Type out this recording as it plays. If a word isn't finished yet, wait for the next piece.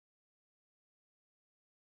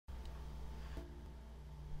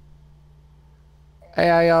Hey,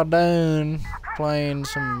 how y'all doing? Playing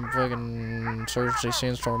some fucking Insurgency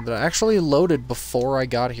Sandstorm that actually loaded before I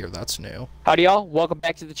got here. That's new. Howdy y'all, welcome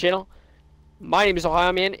back to the channel. My name is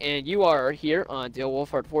Ohio Man, and you are here on Dale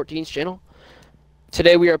Wolfhard 14's channel.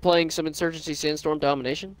 Today we are playing some Insurgency Sandstorm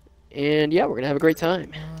Domination, and yeah, we're gonna have a great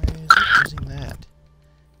time. Why is it using that?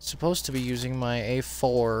 It's supposed to be using my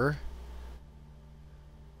A4.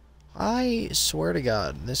 I swear to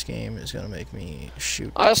God, this game is gonna make me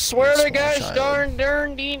shoot. I swear a to small gosh child. darn,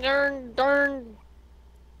 dim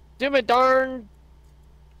a darn,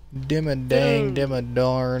 Dimma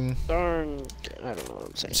darn. darn, I don't know what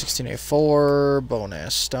I'm saying. 16A4, bone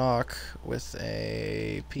ass stock with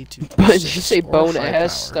a P2. Did you say bone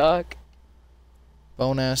ass stock?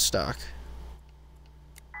 Bone ass stock.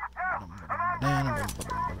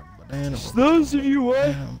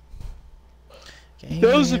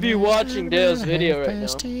 Those of you watching Dale's video right now,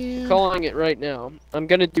 I'm calling it right now. I'm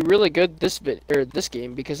gonna do really good this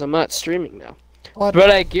game because I'm not streaming now. What?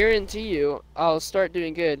 But I guarantee you, I'll start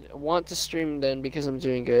doing good. Want to stream then because I'm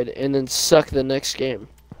doing good, and then suck the next game.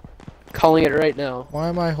 Calling it right now. Why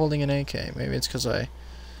am I holding an AK? Maybe it's because I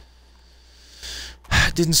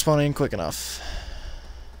didn't spawn in quick enough.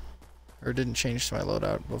 Or didn't change to my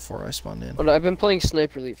loadout before I spawned in. But I've been playing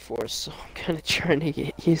Sniper Elite 4, so I'm kind of trying to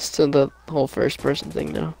get used to the whole first-person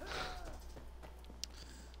thing now.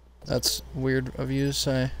 That's weird of you to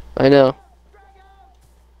say. I know.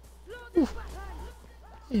 I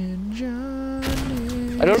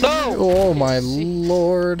don't know! Oh my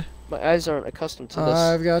lord. My eyes aren't accustomed to this.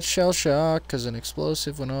 I've got shell shock because an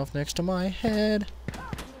explosive went off next to my head.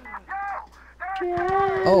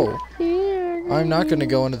 Oh. I'm not going to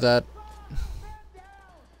go into that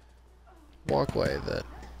walkway that...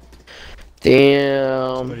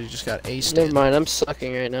 Damn. Somebody just got aced. Never mind, I'm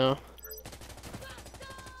sucking right now.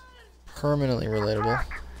 Permanently relatable.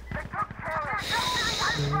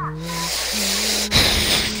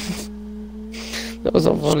 That was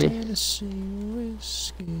so funny.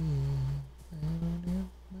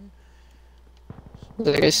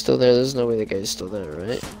 The guy's still there. There's no way the guy's still there,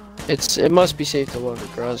 right? It must be safe to walk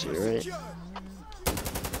across here, right?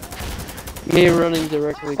 Me running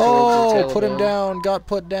directly towards the Taliban. Put him down. Got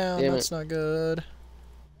put down. Damn That's not good.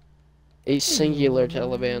 A singular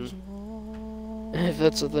Taliban. If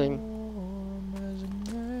that's a thing.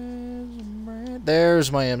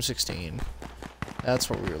 There's my M16. That's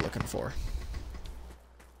what we were looking for.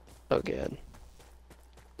 Oh god.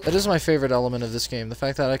 That is my favorite element of this game, the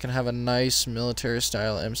fact that I can have a nice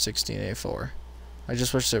military-style M16A4. I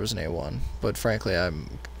just wish there was an A1, but frankly, I'm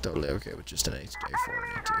totally okay with just an A4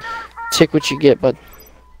 and A2. Take what you get, bud.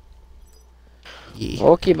 Yeah.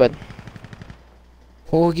 Okay, bud.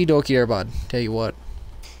 Okie dokie there, bud. Tell you what.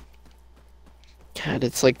 God,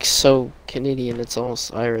 it's like so Canadian, it's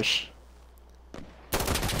almost Irish.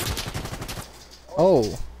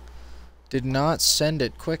 Oh. Did not send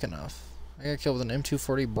it quick enough. I got killed with an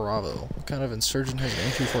M240 Bravo. What kind of insurgent has an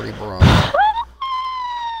M240 Bravo?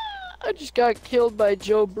 I just got killed by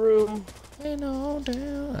Joe Broom. Hey, no,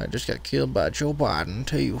 damn. I just got killed by Joe Biden.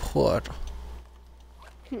 Tell you what.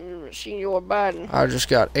 Senor Biden. I just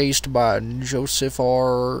got aced by Joseph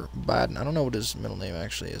R. Biden. I don't know what his middle name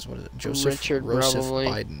actually is. What is it? Joseph Richard, Roseph probably.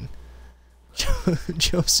 Biden.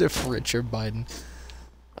 Joseph Richard Biden.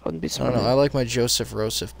 I wouldn't be I surprised. don't know. I like my Joseph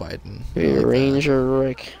Roseph Biden. Ranger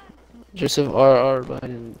Rick. Joseph R.R.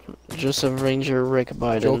 Biden. Joseph Ranger Rick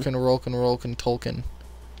Biden. Jokin, Rolkin, Tolkien.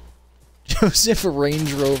 Joseph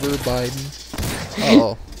Range Rover Biden.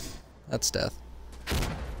 Oh. That's death.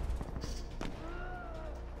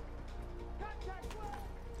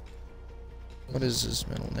 What is his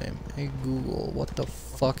middle name? Hey Google, what the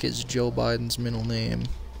fuck is Joe Biden's middle name?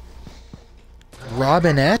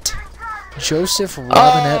 Robinette? Joseph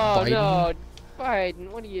Robinette Biden? No,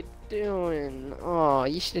 Biden, what are you doing? Oh,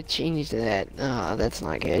 you should have changed that. Oh, that's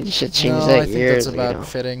not good. You should change that I think years that's about ago.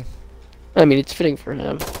 fitting. I mean, it's fitting for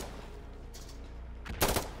him.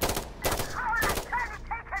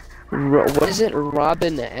 What is it?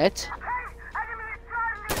 Robinette?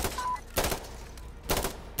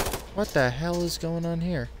 What the hell is going on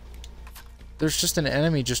here? There's just an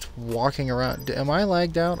enemy just walking around. Am I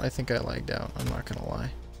lagged out? I think I lagged out. I'm not gonna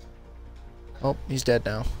lie. Oh, he's dead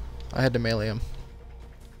now. I had to melee him.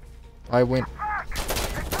 I went...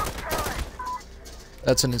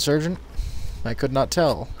 That's an insurgent? I could not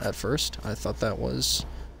tell at first. I thought that was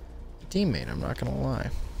a teammate, I'm not gonna lie.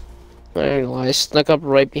 I ain't gonna lie, I snuck up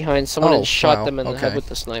right behind someone and shot them in the head okay. with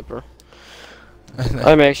the sniper.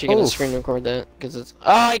 I'm actually gonna screen record that, because it's...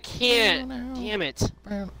 Oh, I can't! Damn it!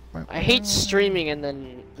 I hate streaming and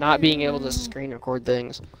then not being able to screen record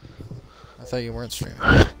things. I thought you weren't streaming.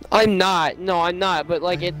 I'm not. No, I'm not. But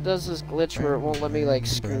like, it does this glitch where it won't let me like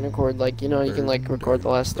screen record. Like, you know, you can like record the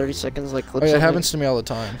last 30 seconds. Like, clip Oh, yeah, it something. happens to me all the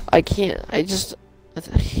time. I can't. I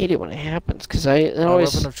hate it when it happens because My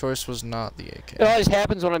weapon of choice was not the AK. It always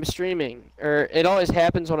happens when I'm streaming, or it always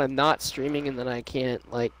happens when I'm not streaming, and then I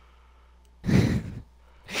can't like.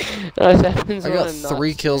 It always happens I when got I'm not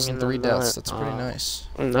 3 kills and streaming 3 I'm deaths. not- That's pretty nice.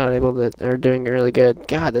 I'm not able to. They're doing really good.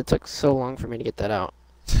 God, that took so long for me to get that out.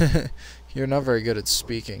 You're not very good at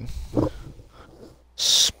speaking.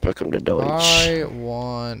 Sprechen to Deutsch. I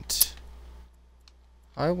want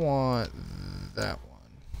that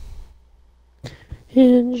one.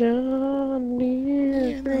 In John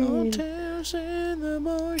Deere In Green. hotels in the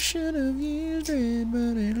motion of years red,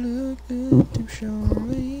 but it looked up to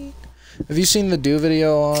Charlie. Have you seen the Do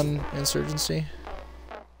video on Insurgency?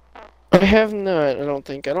 I have not. I don't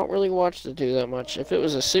think. I don't really watch the Do that much. If it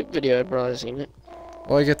was a soup video, I'd probably seen it.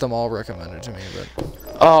 Well, I get them all recommended to me, but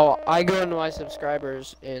Oh, I go into my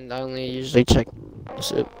subscribers and I only usually check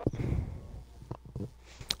soup.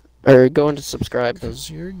 Or go into subscribe. because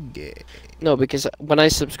you're gay. No, because when I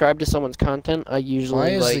subscribe to someone's content, I usually Why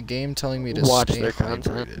is like the game telling me to watch stay their hydrated?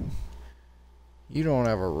 content. You don't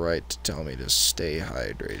have a right to tell me to stay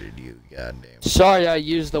hydrated, you goddamn. Sorry, I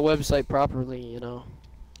used the website properly, you know.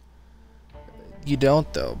 You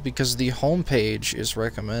don't though, because the homepage is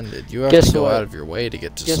recommended. You have Guess to go what? out of your way to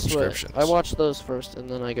get to Guess subscriptions. what? I watch those first, and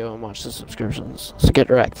then I go and watch the subscriptions. So get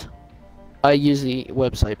wrecked. I use the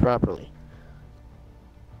website properly.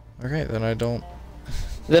 Okay, then I don't.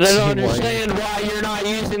 Then I see don't why understand why you're not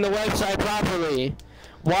using the website properly.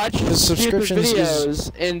 Watch The stupid subscriptions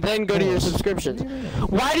videos and then go to your Yes. subscriptions.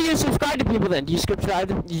 Why do you subscribe to people then? Do you subscribe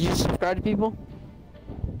to people?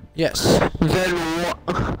 Yes, Then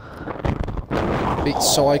what?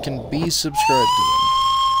 so I can be subscribed to them.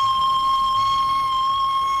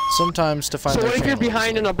 Sometimes to find So their what if you're channels.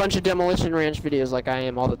 behind in a bunch of Demolition Ranch videos like I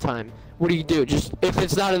am all the time? What do you do? Just if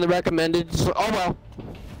it's not in the recommended, just, oh well.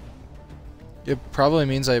 It probably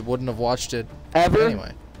means I wouldn't have watched it Ever?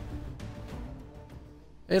 anyway.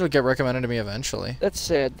 It'll get recommended to me eventually. That's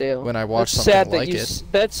sad, Dale. When I watch That's something sad that like you it.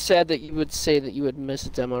 That's sad that you would say that you would miss a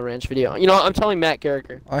Demo Ranch video. You know, I'm telling Matt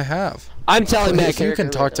Carricker. I have. I'm telling Matt If you Carricker can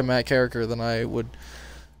talk right to now. Matt Carricker, then I would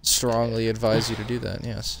strongly advise you to do that,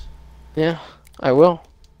 yes. Yeah, I will.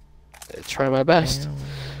 Try my best.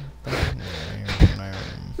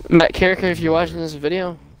 Matt Carricker, if you're watching this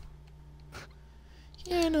video,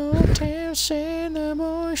 You know, the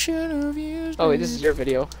motion of years. oh wait, this is your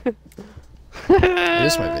video. It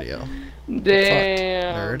is my video.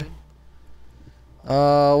 Damn.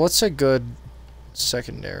 Nerd. What's a good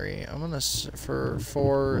secondary? I'm gonna for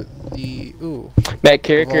the Matt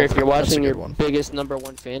Carricker, if Revolver, you're that's a watching, good your one. biggest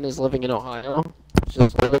 #1 fan is living in Ohio.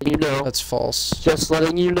 Just letting you know. That's false. Just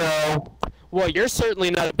letting you know. Well, you're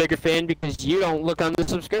certainly not a bigger fan because you don't look on the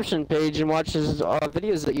subscription page and watch his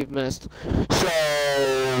videos that you've missed.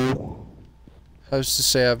 So, Who's to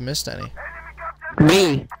say I've missed any?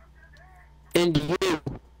 me and you.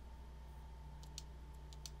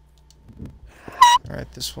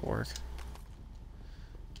 Alright, this will work.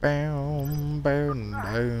 Boom, boom,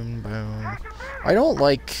 boom, boom. I don't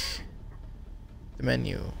like the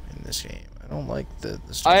menu in this game. I don't like the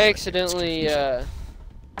start I menu. It's accidentally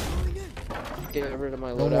confusing. get rid of my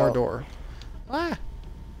No loadout. more door. Ah!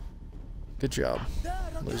 Good job,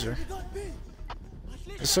 loser.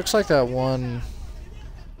 This looks like that one.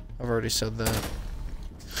 I've already said that.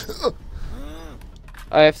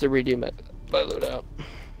 I have to redo my loadout.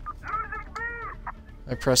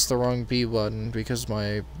 I pressed the wrong B button because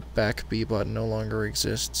my back B button no longer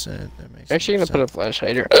exists, and it makes. Actually, no gonna put a flash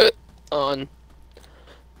hider on.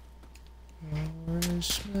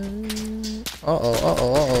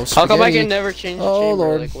 Uh-oh. How come I Spaghetti. can never change the Oh, chamber?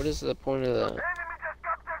 Lord. Like, what is the point of that?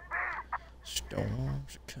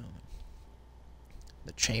 Storms are coming.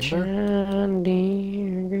 The chamber? John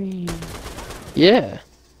Deere Green. Yeah.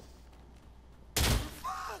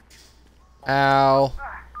 Ow.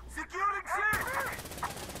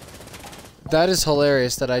 That is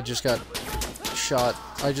hilarious that I just got shot.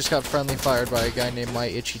 I just got friendly fired by a guy named My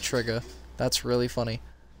Itchy Trigger. That's really funny.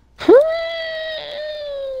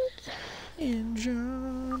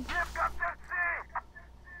 Engine.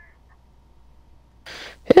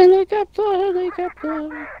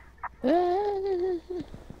 Helicopter.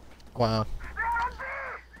 Wow.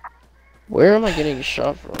 Where am I getting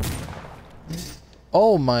shot from?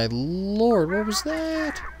 Oh my lord, what was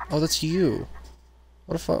that? Oh, that's you.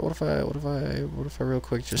 What if I real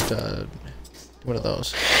quick just one of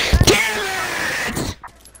those?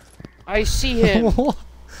 I see him.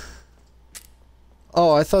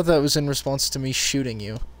 Oh, I thought that was in response to me shooting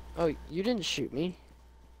you. Oh, you didn't shoot me.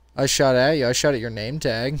 I shot at you. I shot at your name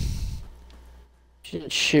tag. You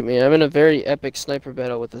didn't shoot me. I'm in a very epic sniper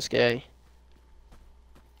battle with this guy.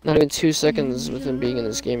 Not even 2 seconds with him being in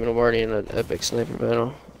this game, and I'm already in an epic sniper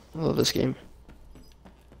battle. I love this game.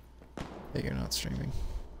 Hey, you're not streaming.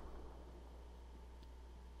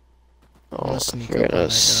 Oh, I sneak forgot up on how that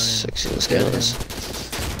guy sexy this and guy kill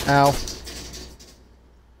is. Ow.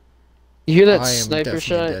 You hear that I am sniper definitely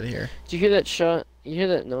shot? dead here. Do you hear that shot? You hear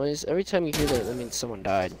that noise? Every time you hear that, that means someone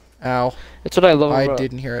died. Ow. That's what I love I about...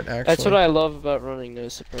 didn't hear it, actually. That's what I love about running no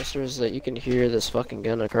suppressor, is that you can hear this fucking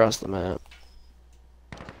gun across the map.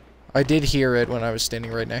 I did hear it when I was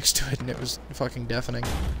standing right next to it, and it was fucking deafening.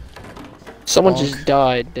 Someone Bonk. just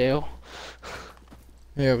died, Dale.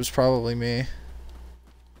 Yeah, it was probably me.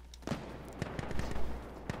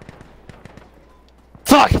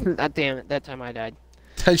 Fuck! God damn it, that time I died.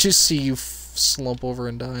 I just see you slump over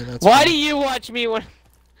and die. That's Why fine. do you watch me when...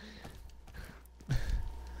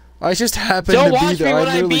 I just happened Don't to be watch me there. when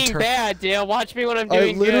I I'm literally being bad, Dale. Watch me when I'm I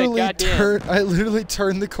doing good, literally goddamn. I literally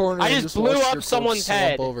turned the corner I and just just watched blew your up corpse someone's slump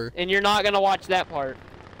head, over. and you're not gonna watch that part.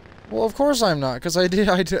 Well, of course I'm not, because I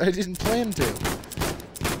didn't plan to.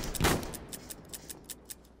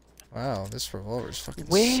 Wow, this revolver's fucking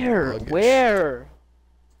Where? sluggish. Where?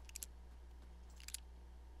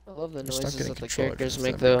 I love the I'm stuck noises getting that the controller characters keys,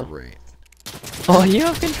 make, that'd be though. Great. Oh, you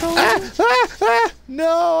have control?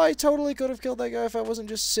 No, I totally could have killed that guy if I wasn't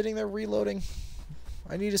just sitting there reloading.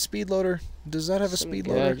 I need a speed loader. Does that have a speed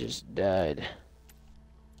loader? Just died.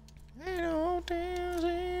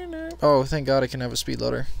 Oh, thank God I can have a speed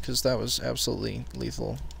loader, because that was absolutely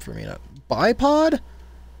lethal for me. Not bipod?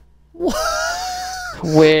 What?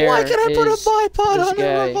 Where? Why can I put a bipod this on guy?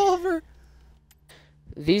 a revolver?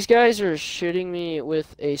 These guys are shooting me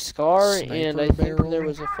with a scar, Sniper and I think barrel. there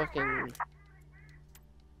was a fucking...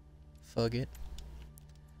 Fuck it.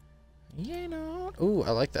 You know. Ooh,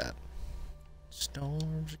 I like that.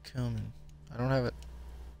 Storms are coming. I don't have it.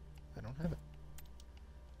 I don't have it.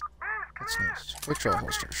 That's nice. Quick draw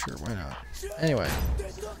holster. Sure, why not? Anyway.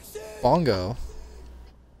 Bongo.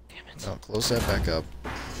 Damn it. No, close that back up.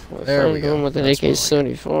 My There friend we go. going with an That's more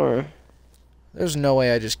like AK-74. There's no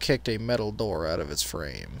way I just kicked a metal door out of its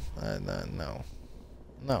frame. No.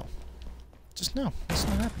 No. Just no. It's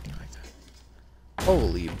not happening like that.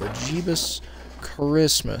 Holy bejeebus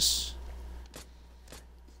Christmas.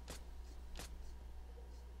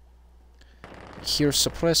 Hear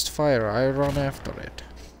suppressed fire. I run after it.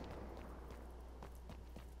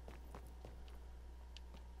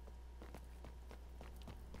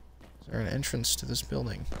 Is there an entrance to this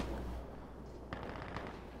building?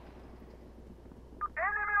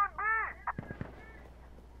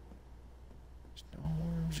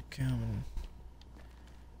 Storms are coming.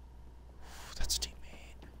 That's a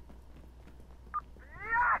teammate.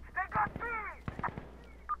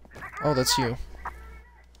 Oh, that's you.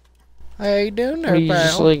 How you doing there, Are you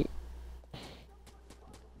just pal? like...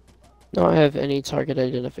 Not have any target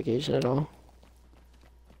identification at all.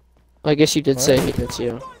 I guess you did What? say that's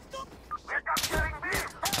you.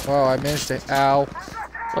 Oh, I managed to. Ow.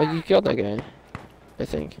 Oh, you killed that guy. I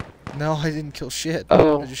think. No, I didn't kill shit.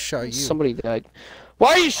 Oh, I just shot you. somebody died.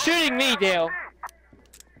 Why are you shooting me, Dale?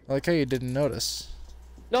 I like how you didn't notice.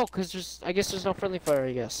 No, cause I guess there's no friendly fire,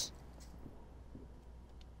 I guess.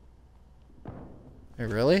 Hey,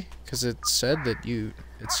 really? Because it said that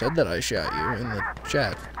I shot you in the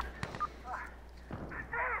chat.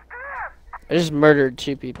 I just murdered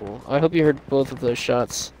 2 people. I hope you heard both of those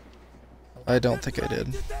shots. I don't think I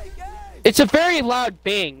did. It's a very loud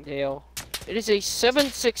bang, Dale. It is a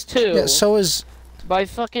 7.62 Yeah, so is... by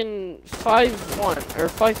fucking 5.1 or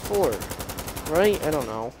 5.4, right? I don't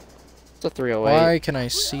know. It's a 308. Why can I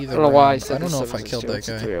see the I don't know why I round? said I don't the know if I killed 7.62, that it's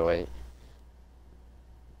a guy. 308.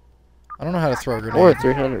 I don't know how to throw a grenade. Or a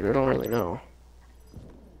 300, I don't really know.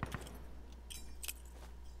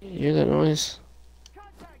 You hear that noise?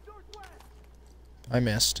 I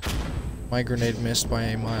missed. My grenade missed by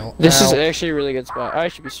a mile. This is Ow. actually a really good spot. I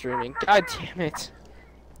should be streaming. God damn it.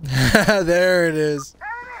 There it is.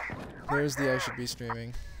 There's the I should be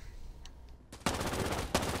streaming.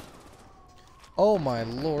 Oh my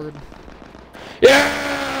lord.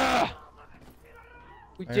 Yeah!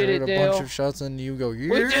 We I did heard it, a Dale. bunch of shots and you go, yeah!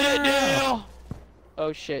 We did it, Dale!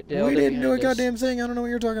 Oh shit, Dale. We they're didn't do a behind us. goddamn thing. I don't know what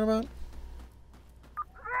you're talking about.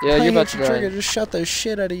 Yeah, I you're about hit to your trigger, die. just shot the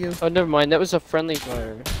shit out of you. Oh, never mind. That was a friendly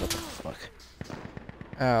fire. What the fuck?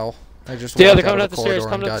 Ow. I just Dale, walked they're out coming of up the the stairs.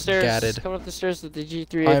 corridor and Coming up the got stairs. gatted. Coming up the stairs with the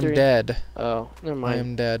G383. I'm dead. Oh, never I mind.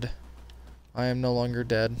 am dead. I am no longer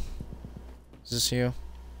dead. Is this you?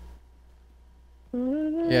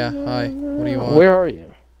 Yeah, hi. What do you want? Where are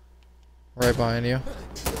you? Right behind you.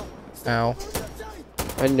 Ow.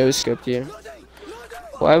 I no-scoped you.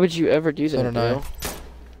 Why would you ever do that, So did I. Dale?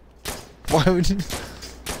 Why would you?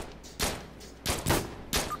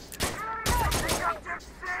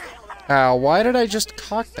 Ow, why did I just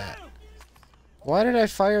cock that? Why did I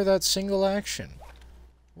fire that single action?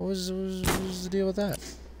 What was the deal with that?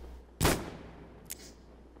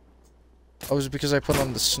 Oh, was it because I put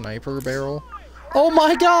on the sniper barrel? Oh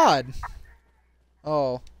my god!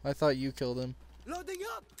 Oh, I thought you killed him. Loading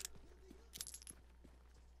up.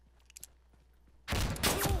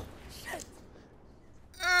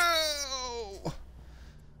 Ow!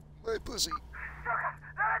 My pussy.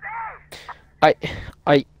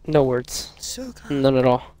 No words. So good. None at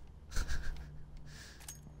all.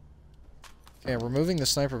 Okay, removing the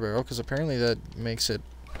sniper barrel, because apparently that makes it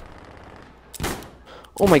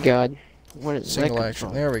Oh my god. What is that single come action.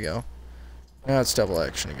 from? There we go. Now it's double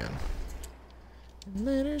action again.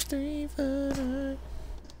 Letters 3, 5, 9.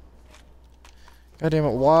 God damn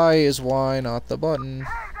it, why is Y not the button?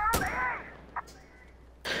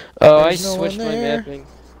 Oh, There's I no switched one my there. mapping.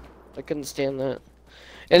 I couldn't stand that.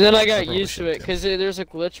 And then I got probably used to it, should, too. because there's a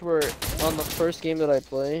glitch where on the first game that I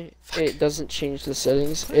play, it doesn't change the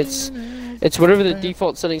settings. It's whatever the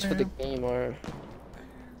default settings for the game are.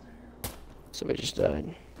 Somebody just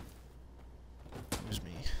died. It was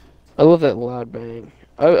me. I love that loud bang.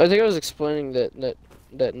 I think I was explaining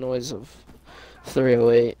that noise of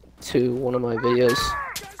 308 to one of my videos.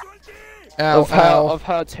 Ow, Of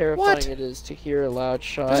how terrifying What? it is to hear a loud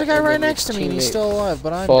shot. There's a guy and right then your next to me and he's teammate still alive,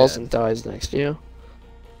 but I'm falls dead. and dies next to you.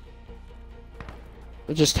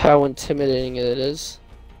 Just how intimidating it is.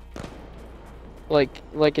 Like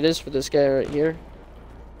it is for this guy right here.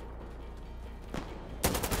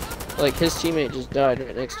 Like his teammate just died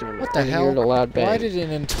right next to him. What the and he hell? heard a loud bang. Why did an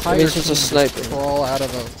entire Maybe it's team just a just sniper. crawl out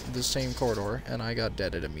of the same corridor and I got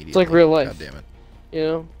deaded immediately? It's like real life. God damn it. You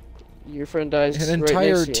know, your friend dies An right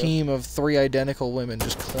entire next to you. team of 3 identical women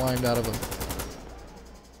just climbed out of a...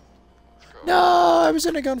 No, I was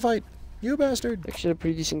in a gunfight. You bastard. Actually, a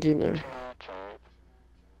pretty decent game there.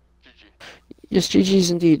 Yes, GG's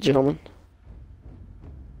indeed, gentlemen.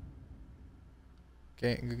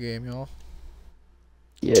 Okay, good game, y'all.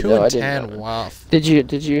 Yeah, 2 no, I and didn't. 10. Wow. Did you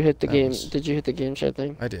hit the That game? was- Did you hit the game chat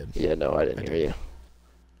thing? I did. Yeah, no, I didn't I hear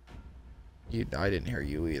you. I didn't hear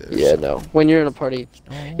you either. Yeah, so- no. When you're in a party,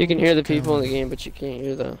 No, you can hear the just people in go. the game, but you can't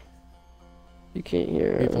hear the. You can't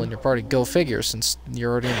hear. People in your party. Go figure, since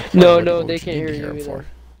you're already in the party. No, what- no, what they would can't need to hear you them either. for?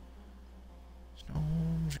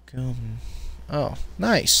 Storms are coming. Oh,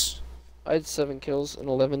 nice. I had 7 kills and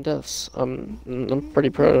 11 deaths. I'm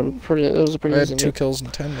pretty proud. That was a pretty I had easy 2 game. kills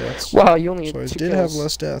and 10 deaths. Wow, you only had So I 2 did kills. have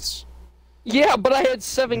less deaths. Yeah, but I had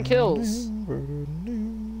 7 kills.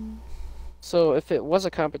 So if it was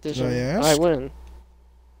a competition, Did I I ask? win.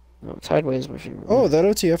 No, Tideway is my favorite. Oh, one. that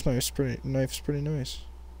OTF knife's pretty nice.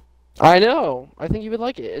 I know. I think you would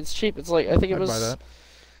like it. It's cheap. It's like I think it I'd was. buy that.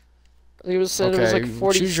 I think it was said it was like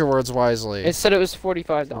 40. choose your words wisely. It said it was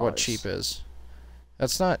 $45. For what cheap is.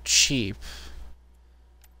 That's not cheap.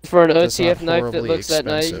 For an That's not OTF knife that horribly looks that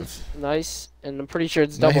expensive. nice, and I'm pretty sure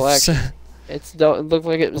it's double Knives- action. It looked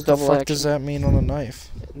like it was What the double fuck action. does that mean on a knife?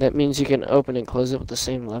 That means you can open and close it with the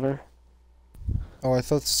same lever. Oh, I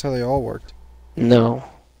thought that's how they all worked. No.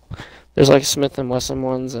 There's like Smith & Wesson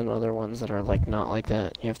ones and other ones that are like not like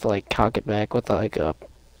that. You have to like cock it back with like a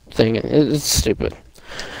thing. It's stupid.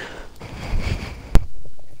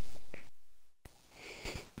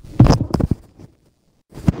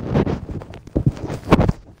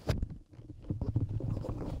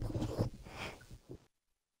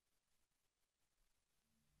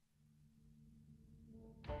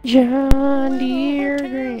 John Deere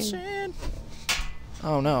Green.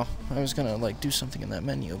 Oh no, I was gonna like do something in that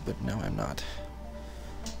menu, but now I'm not.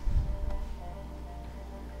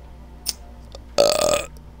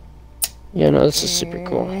 Yeah, no, this is super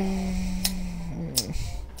cool.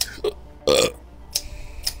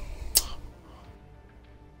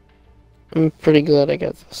 I'm pretty glad I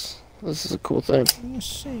got this. This is a cool thing.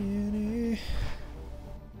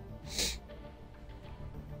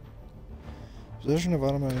 Possession of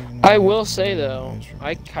automatic. I will say though,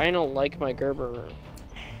 I kind of like my Gerber.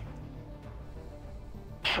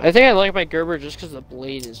 I think I like my Gerber just because the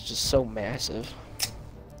blade is just so massive.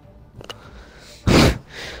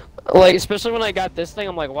 Like, especially when I got this thing,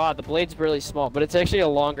 I'm like, wow, the blade's really small, but it's actually a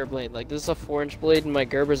longer blade. Like, this is a 4-inch blade, and my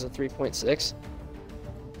Gerber's a 3.6.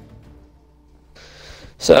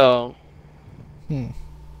 So.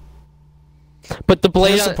 But the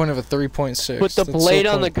blade. What's the point of a 3.6? But the That's blade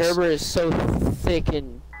so on the pointless. Gerber is so thick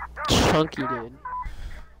and chunky, dude.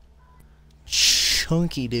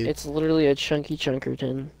 Chunky, dude. It's literally a chunky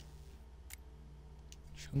chunkerton.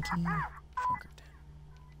 Chunky Chunkerton.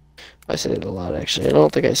 I say it a lot, actually. I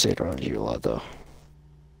don't think I say it around you a lot, though.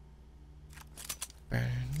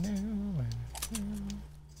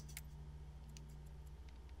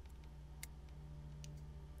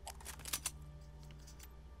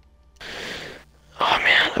 Oh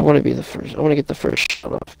man, I want to be the first. I want to get the first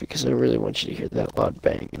shot off because I really want you to hear that loud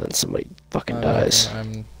bang and then somebody fucking dies.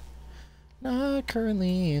 I'm not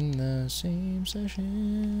currently in the same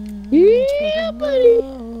session. Yeah,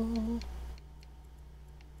 buddy.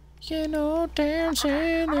 You know,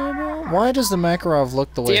 dancing. Why does the Makarov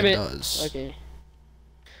look the way Damn it it. does? Okay.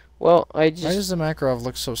 Well, Why does the Makarov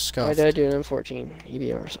look so I scuffed? died doing M14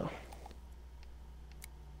 EBR, so.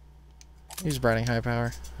 Use Browning High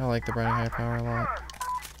Power. I like the Browning High Power a lot.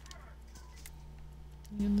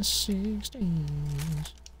 In the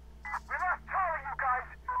 60s.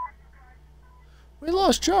 We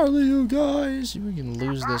lost Charlie, you guys! We can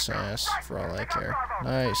lose this ass for all I care.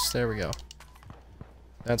 Nice, there we go.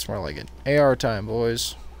 That's more like it. AR time,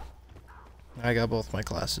 boys. I got both my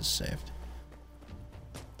classes saved.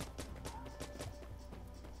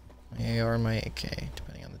 My AR and my AK,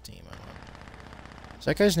 depending on the team I'm on. Is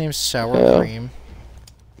that guy's name Sour Cream?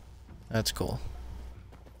 That's cool.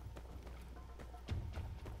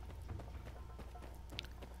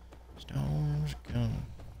 Storm's gone.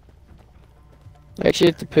 I actually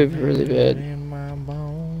have to poop really bad. In my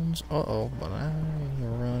bones. Uh-oh, but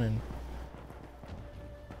I'm running.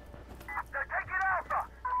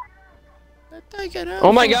 Take it out.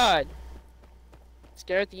 Oh my god!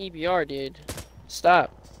 Scared at the EBR, dude.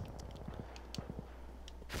 Stop.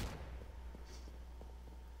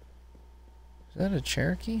 Is that a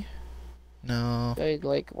Cherokee? No. Died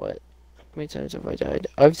like what? How many times have I died?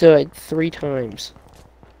 I've died 3 times.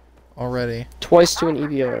 Already. Twice to an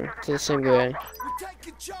EBR, to the same guy.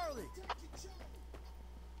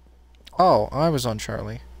 Oh, I was on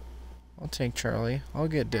Charlie. I'll take Charlie. I'll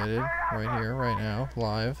get deaded right here, right now,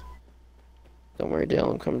 live. Don't worry, Dale,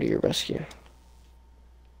 I'm coming to your rescue.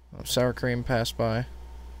 Oh, Sour Cream passed by.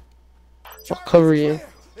 I'll cover you.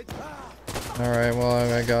 Alright,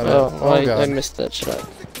 well, I got it. Oh, Oh, God. I missed that shot.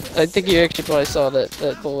 I think you actually probably saw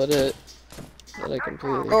that bullet hit. That I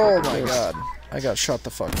completely Oh fucking my missed. God. I got shut the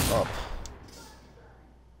fuck up.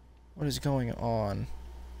 What is going on?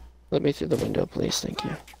 Let me through the window, please. Thank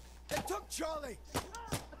you.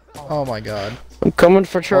 Oh my God. I'm coming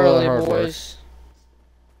for Charlie, hard work. boys.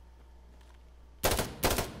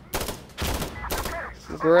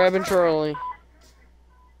 I'm grabbing Charlie.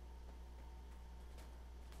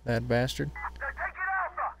 That bastard.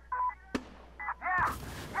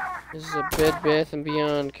 This is a Bed Bath and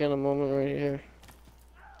Beyond kind of moment right here.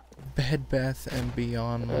 Bed Bath and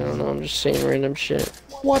Beyond. I don't know. I'm just saying random shit.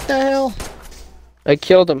 What the hell? I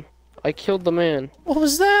killed him. I killed the man. What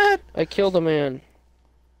was that? I killed a man.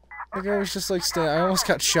 The guy was just like I almost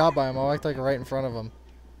got shot by him. I walked like right in front of him.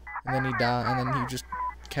 And then he died, and then he just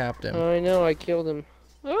capped him. I know. I killed him.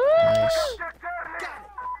 Nice.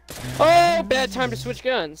 Oh, bad time to switch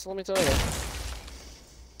guns. Let me tell you.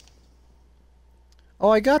 Oh,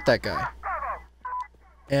 I got that guy.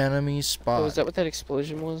 Enemy spot. Oh, is that what that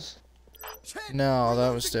explosion was? No, that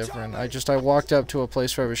was different. I walked up to a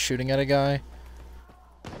place where I was shooting at a guy.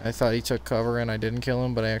 I thought he took cover and I didn't kill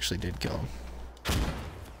him, but I actually did kill him.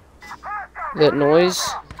 That noise?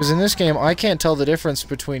 Because in this game, I can't tell the difference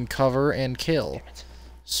between cover and kill.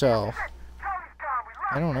 So,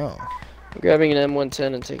 I don't know. I'm grabbing an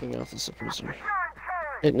M110 and taking off the suppressor.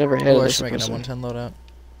 It never had Oh, a I should make an suppressor. M110 loadout.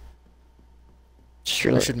 Just I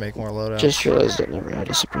realized, should make more loadouts. just realized it never had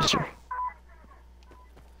a suppressor.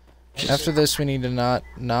 After this, we need to not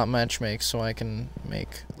match make so I can make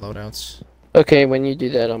loadouts. Okay, when you do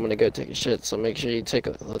that, I'm gonna go take a shit, so make sure you take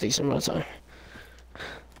a decent amount of time.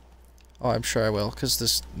 Oh, I'm sure I will, because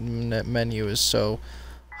this menu is so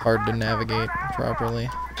hard to navigate properly.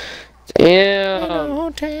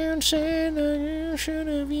 Damn! Town said that you should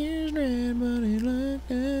have used red, but he looked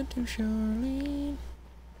that to Charlene.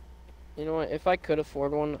 You know what? If I could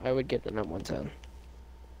afford one, I would get an M110.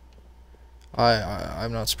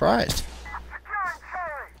 I'm not surprised.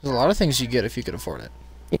 There's a lot of things you get if you could afford it.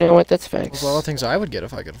 You know what? That's facts. There's a lot of things I would get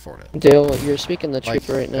if I could afford it. Dale, you're speaking the Like truth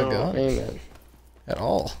right a now. gun. Amen. At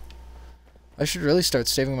all. I should really start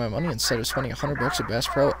saving my money instead of spending $100 at Bass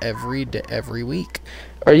Pro every week.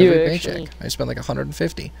 Are you Every actually? paycheck. I spend like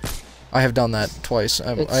 $150. I have done that twice.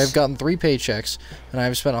 I have gotten 3 paychecks, and I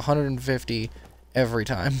have spent $150 every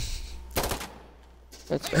time.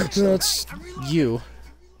 That's facts. though. That's you.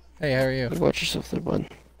 Hey, how are you? Watch yourself there, bud.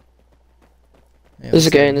 Yeah, There's a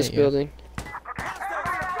let's guy in hit this you. building.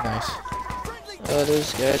 Nice. Oh,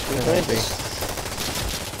 there's guys behind be.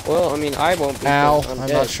 us. Well, I mean, I won't be. Ow! I'm I'm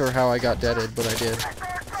dead. not sure how I got deaded, but I did.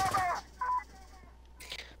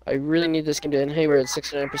 I really need this game to end. Hey, we're at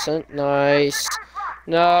 69%. Nice.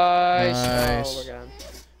 Nice. Nice. Oh, we're gone.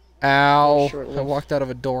 Ow! Short-lived. I walked out of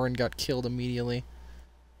a door and got killed immediately.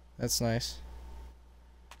 That's nice.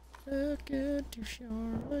 Look into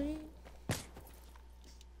Charlie.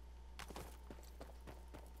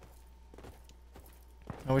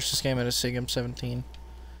 I wish this game had a SIGM 17.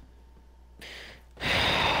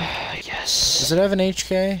 Yes. Does it have an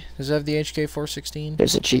HK? Does it have the HK 416?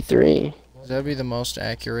 There's a G3. That'd be the most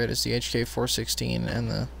accurate, is the HK 416 and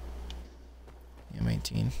the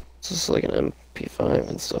M18. This is like an MP5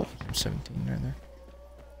 and stuff. M17 right there.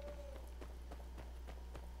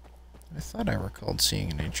 I thought I recalled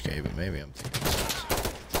seeing an HK, but maybe I'm thinking this.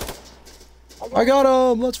 I got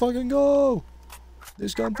him! Let's fucking go!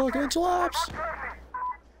 This gun fucking slaps!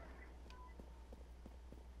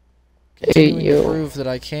 Continuing to prove that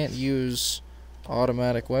I can't use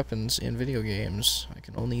automatic weapons in video games. I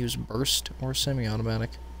can only use burst or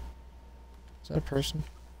semi-automatic. Is that a person?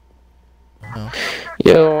 No.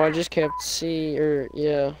 Yo, I just kept C.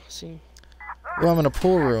 Well, I'm in a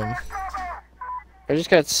pool room. I just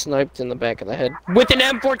got sniped in the back of the head with an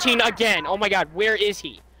M14 again. Oh my god, where is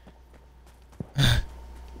he?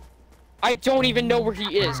 I don't even know where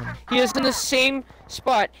he is. He is in the same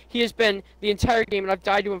spot he has been the entire game, and I've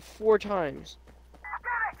died to him 4 times.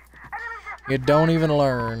 You don't even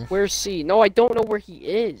learn. Where's C? No, I don't know where he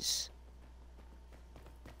is.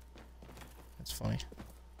 That's funny.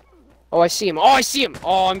 Oh, I see him. Oh, I see him.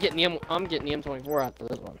 Oh, I'm getting the M24 after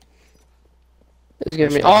this one. It's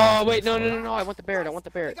giving me. Oh, wait, no. I want the Barrett. Give me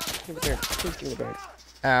the Barrett. Please give me the Barrett.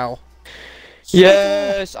 Ow.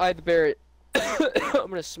 Yes, I have the Barrett. I'm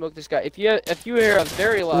gonna smoke this guy. If you hear a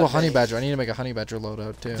very loud. Ooh, a honey badger. I need to make a honey badger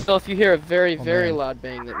loadout too. So if you hear a very loud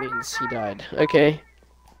bang, that means he died. Okay.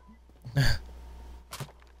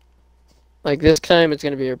 Like this time, it's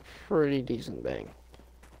gonna be a pretty decent bang.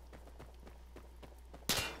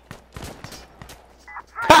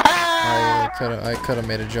 I could have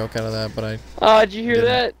made a joke out of that, but I. Oh, did you hear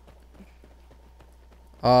that?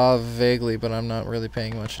 Vaguely, but I'm not really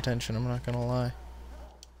paying much attention. I'm not gonna lie.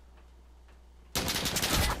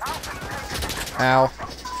 Ow.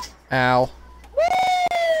 Ow.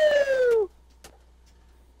 Woo!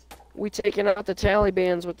 We taking out the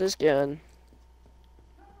Talibans with this gun.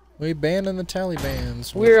 We abandoning the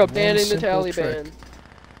Talibans. We're abandoning the Taliban.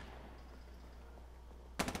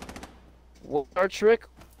 What's our trick?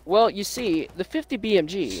 Well, you see, the 50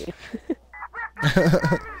 BMG.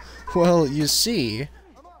 Well, you see,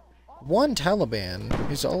 one Taliban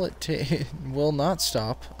is all it will not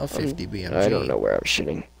stop a 50 BMG. I don't know where I was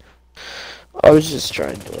shooting. I was just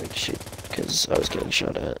trying to like shoot because I was getting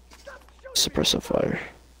shot at. Suppressive fire.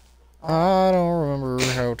 I don't remember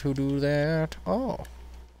how to do that. Oh.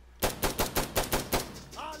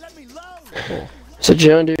 It's a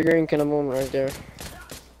John Deere green kind of moment right there.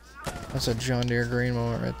 That's a John Deere green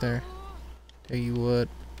moment right there. Tell you what.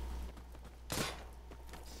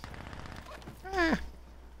 Ah.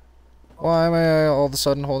 Why am I all of a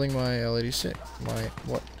sudden holding my L86? My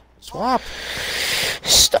what? Swap!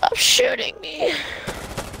 Stop shooting me!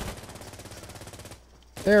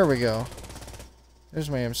 There we go. There's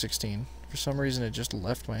my M16. For some reason it just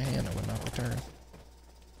left my hand and would not return.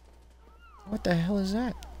 What the hell is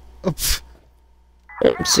that? Oops.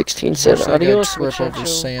 M16 said adios, trip over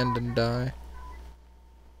sand and die.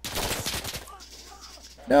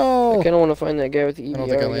 No! I kinda wanna find that guy with the EBR I don't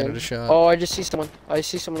think I landed again. a shot. Oh, I just see someone. I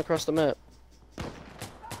see someone across the map.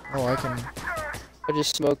 Oh, I can I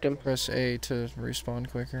just smoked him. press A to respawn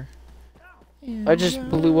quicker. I just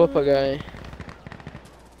blew up a guy. Is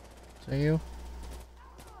that you?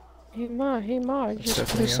 Hey ma, I That's just blew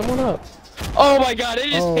definitely you. someone up. Oh my god, I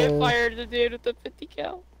just hit Oh. fired the dude with the 50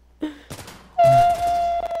 cal.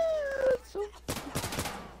 So...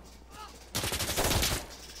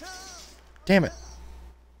 Damn it.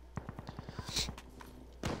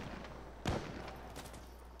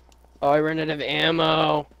 Oh, I ran out of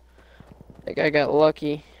ammo. That guy got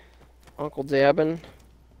lucky. Uncle Dabbin.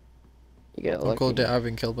 You got lucky. I've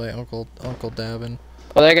been killed by Uncle Dabbin.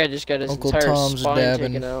 Oh, that guy just got his Uncle entire Tom's spine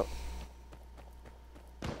dabbing. taken out.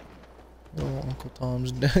 Oh, Uncle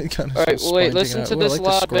Tom's got his Alright, spine wait, taken listen out. to Ooh, I this like the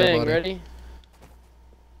loud square bang. body. Ready?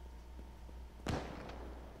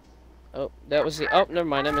 Oh, that was the. Oh, never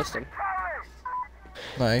mind. I missed him.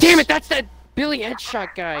 Nice. Damn it! That's that Billy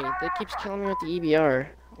Headshot guy that keeps killing me with the EBR.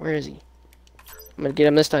 Where is he? I'm gonna get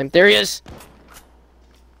him this time. There he is!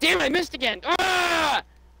 Damn it, I missed again! Ah!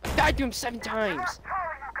 I died to him 7 times.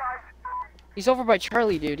 He's over by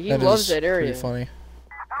Charlie, dude. He loves that area. Pretty funny.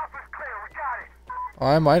 Oh,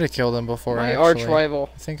 I might have killed him before, My actually. arch rival.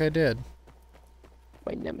 I think I did.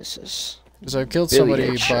 My nemesis. Because I've killed Billy somebody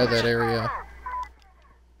Headshot. by that area.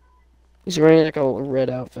 He's wearing like a red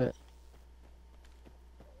outfit.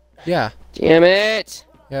 Yeah. Damn it!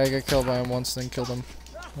 Yeah, I got killed by him once, then killed him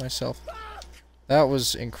myself. That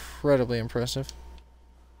was incredibly impressive.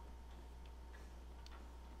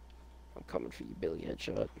 I'm coming for you, Billy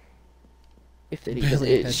Headshot. If that even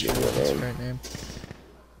Billy is your Headshot, that's a name. great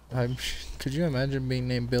name. Could you imagine being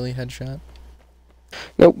named Billy Headshot?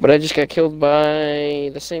 Nope, but I just got killed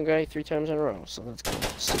by the same guy 3 times in a row, so that's kind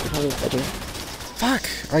of stupid honey badger. Fuck!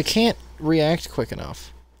 I can't react quick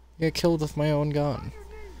enough. I got killed with my own gun.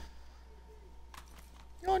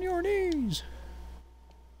 On your knees!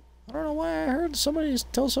 I don't know why I heard somebody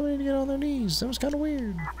tell somebody to get on their knees. That was kind of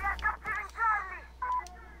weird.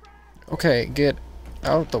 Okay, get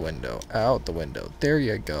out the window. Out the window. There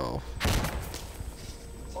you go.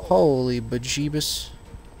 Holy bejeebus.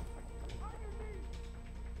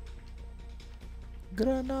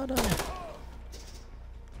 Granada.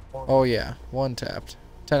 Oh yeah, one tapped.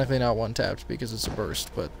 Technically not one tapped because it's a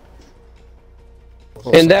burst, but...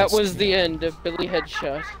 And that was the end of Billy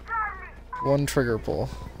Headshot. One trigger pull.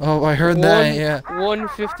 Oh, I heard that, yeah.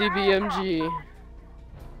 150 BMG.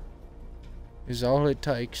 Is all it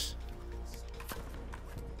takes.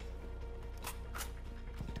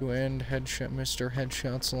 To end Headshot, Mr.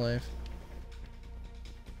 Headshot's life.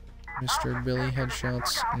 Mr. Billy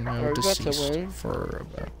Headshot's now We're about to deceased win. for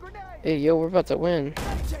about... Hey, yo, we're about to win.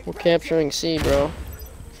 We're capturing C, bro.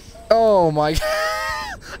 Oh my god!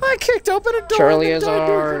 I kicked open a door. Charlie and is died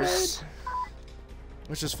to a ours. grenade.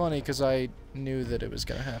 Which is funny because I knew that it was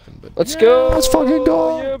gonna happen, but Let's go! Let's fucking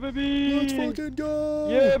go! Yeah, baby! Let's fucking go!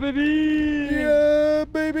 Yeah, baby! Yeah,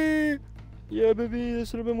 baby! Yeah, baby!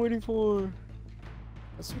 That's what I've been waiting for.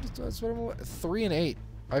 That's what I'm. 3 and 8.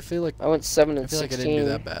 I feel like I went 7 and I feel 16. like I didn't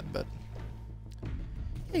do that bad, but.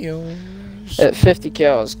 At 50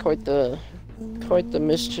 cows, quite the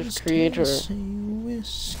mischief creator.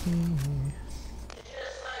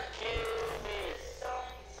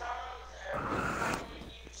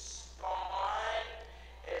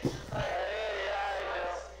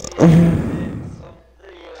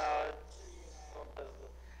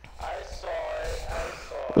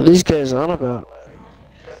 What are these guys on about?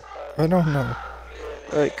 I don't know.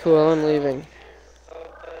 Alright, cool, I'm leaving.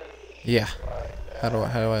 Yeah. How do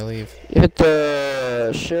I leave? You hit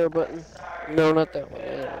the share button. No, not that one.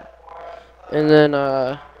 the other one. And then,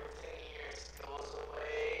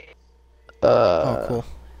 Oh, cool.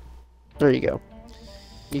 there you go.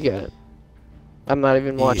 You got it. I'm not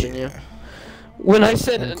even watching you. When I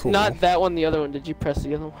said Cool. not that one, the other one, did you press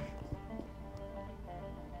the other one?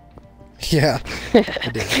 Yeah. I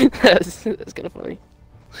did. that's kind of funny.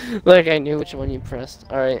 Like I knew which one you pressed.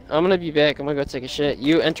 Alright, I'm gonna be back. I'm gonna go take a shit.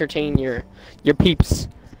 You entertain your peeps.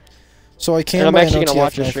 So I And can I'm buy an actually gonna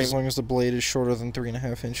watch OTF your knife stream. as long as the blade is shorter than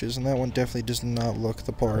 3.5 inches, and that one definitely does not look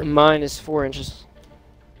the part. Mine is 4 inches.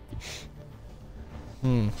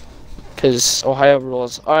 Hmm. Cause Ohio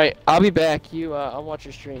rules. Alright, I'll be back. I'll watch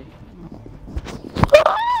your stream.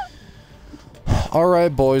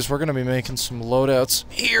 Alright, boys, we're gonna be making some loadouts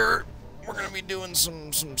here. We're gonna be doing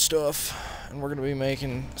some stuff, and we're gonna be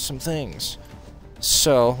making some things.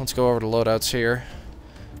 So, let's go over to loadouts here.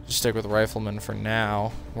 Just stick with rifleman for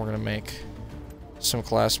now. We're gonna make some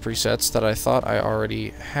class presets that I thought I already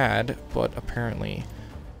had, but apparently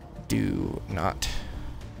do not.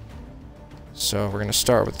 So we're gonna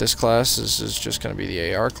start with this class. This is just gonna be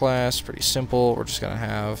the AR class, pretty simple. We're just gonna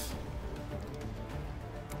have,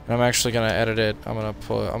 and I'm actually gonna edit it. I'm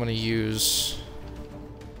gonna use,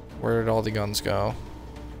 where did all the guns go?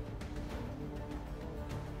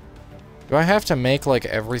 Do I have to make like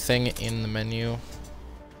everything in the menu?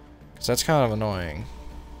 Because that's kind of annoying.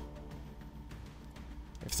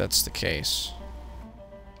 If that's the case.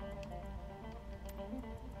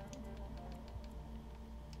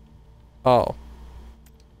 Oh.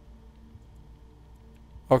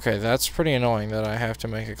 Okay, that's pretty annoying that I have to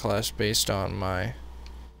make a class based on my...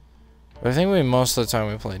 But I think most of the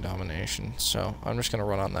time we play domination, so I'm just gonna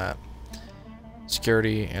run on that.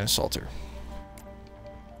 Security and assaulter.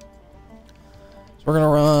 So we're gonna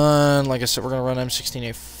run, like I said, we're gonna run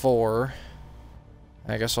M16A4.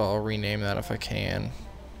 I guess I'll rename that if I can.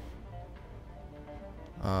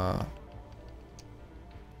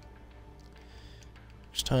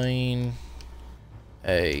 Stein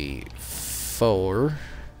A4.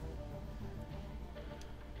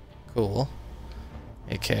 Cool.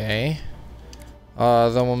 Okay.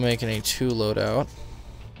 Then we'll make an A2 loadout.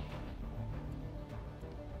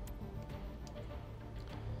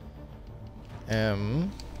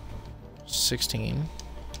 A16.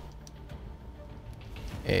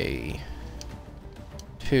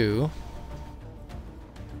 A2.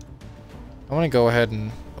 I want to go ahead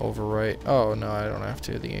and overwrite. Oh, no, I don't have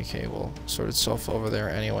to. The AK will sort itself over there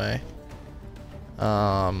anyway.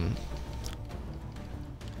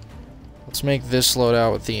 Let's make this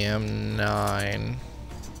loadout with the M9.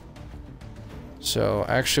 So,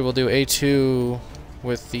 actually, we'll do A2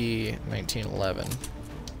 with the 1911.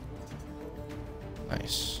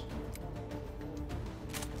 Nice.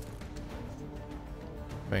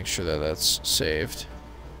 Make sure that that's saved.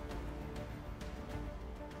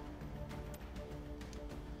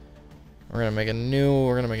 We're gonna make an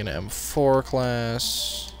M4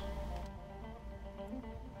 class.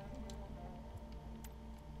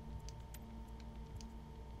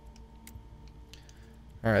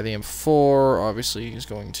 Alright, the M4 obviously is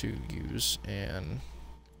going to use an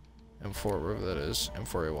M4, wherever that is,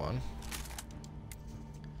 M4A1.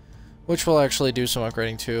 Which will actually do some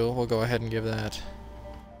upgrading too. We'll go ahead and give that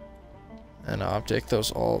an optic.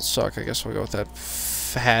 Those all suck. I guess we'll go with that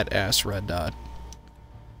fat ass red dot.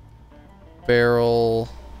 Barrel.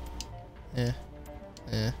 Yeah.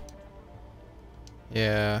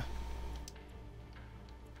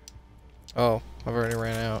 Oh, I've already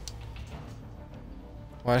ran out.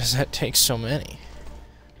 Why does that take so many?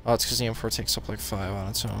 Oh, it's because the M4 takes up like 5 on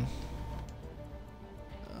its own.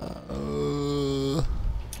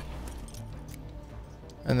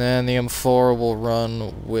 And then the M4 will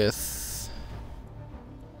run with...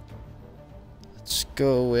 Let's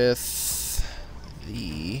go with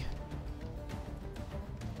the...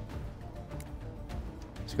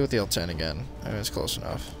 Let's go with the L10 again. I mean, it's close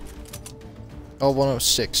enough. Oh,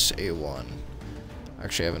 106A1.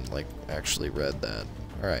 Actually, I haven't, like, actually read that.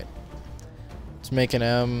 Alright. Let's make an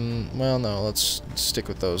M... Well, no, let's stick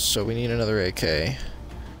with those. So we need another AK.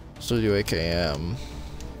 So we'll do AKM.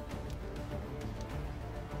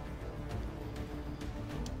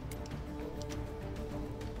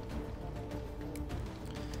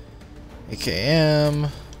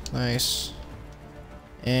 AKM. Nice.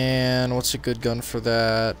 And what's a good gun for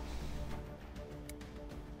that?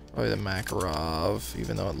 Probably the Makarov,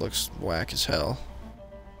 even though it looks whack as hell.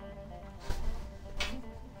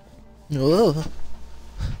 Ugh.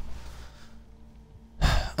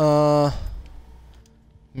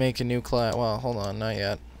 Make a new class. Well, hold on, not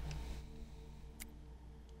yet.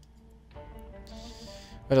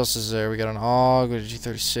 What else is there? We got an AUG, we got a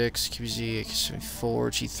G36, QBZ,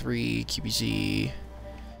 AK-74, G3, QBZ.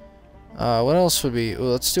 What else would be? Well,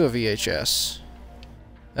 let's do a VHS.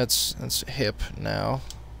 That's hip now.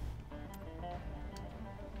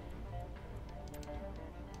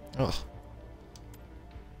 Ugh.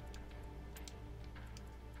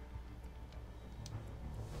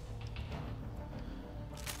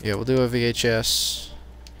 Yeah, we'll do a VHS.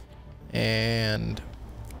 And...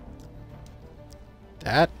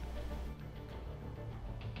 that?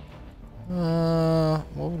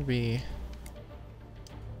 What would be...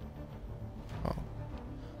 Oh.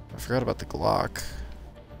 I forgot about the Glock.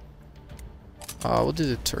 We'll do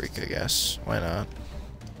the Tariq, I guess. Why not?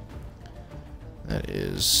 That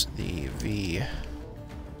is the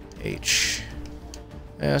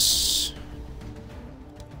VHS.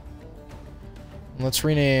 Let's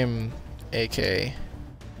rename AK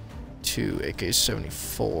to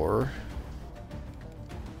AK-74.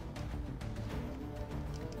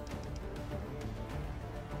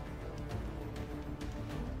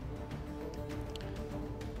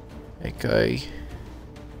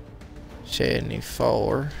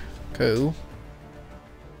 AK-74. Go.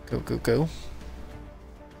 Go, go, go.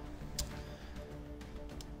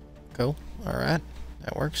 Go. Alright.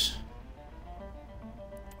 That works.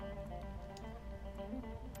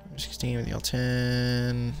 16 with the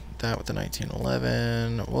L10. That with the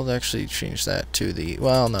 1911. We'll actually change that to the...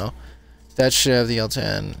 Well, no. That should have the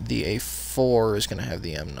L10. The A4 is going to have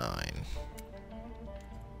the M9.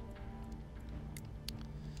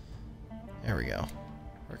 There we go.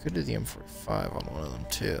 Or I could do the M45 on one of them,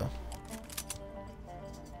 too.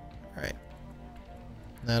 Alright.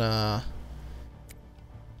 Then,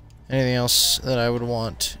 anything else that I would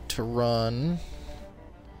want to run?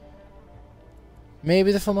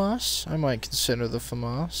 Maybe the FAMAS? I might consider the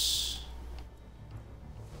FAMAS.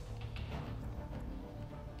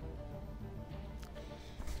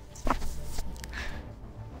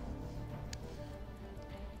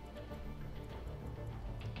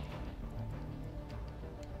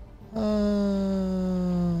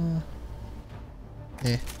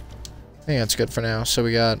 Yeah. I think that's good for now. So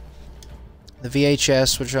we got the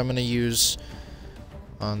VHS, which I'm going to use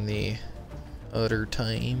on the other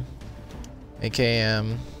time.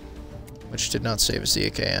 AKM, which did not save as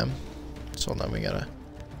the AKM. So now we gotta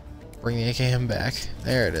bring the AKM back.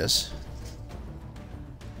 There it is.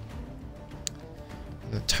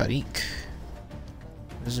 And the Tariq.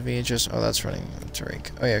 There's a VHS. Oh, that's running the Tariq.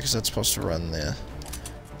 Oh yeah, because that's supposed to run the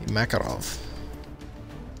Makarov.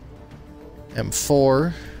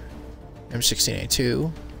 M4,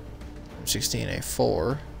 M16A2,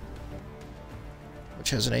 M16A4, which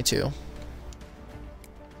has an A2.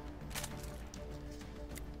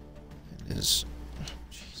 It is, oh,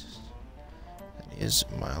 Jesus, that is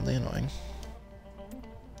mildly annoying.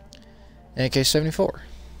 AK-74.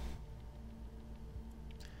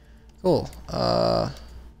 Cool. That's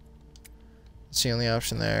the only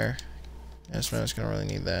option there. Yes, man, it's gonna really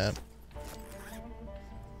need that.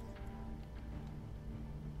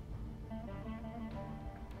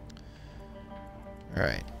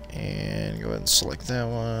 Alright, and go ahead and select that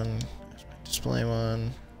one. There's my display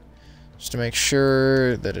one. Just to make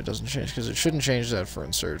sure that it doesn't change, because it shouldn't change that for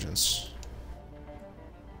Insurgents.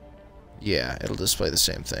 Yeah, it'll display the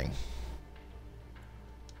same thing.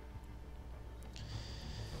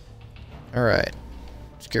 Alright.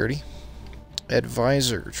 Security.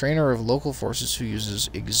 Advisor. Trainer of local forces who uses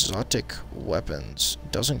exotic weapons.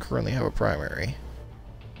 Doesn't currently have a primary.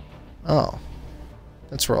 Oh.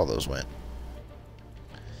 That's where all those went.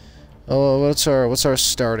 Oh, what's our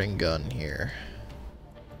starting gun here?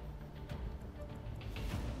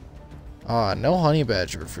 Ah, no honey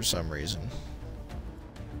badger for some reason.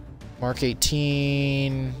 Mark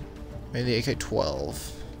 18, maybe the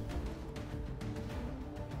AK-12.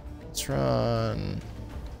 Let's run.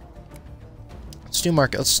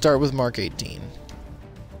 Let's start with Mark 18.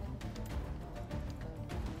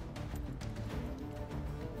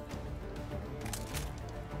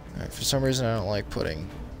 Alright, for some reason I don't like putting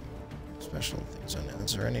special things on it.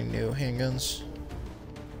 Is there any new handguns?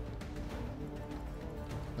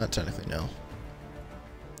 Not technically, no.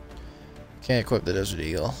 Can't equip the Desert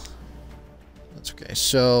Eagle. That's okay.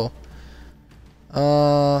 So,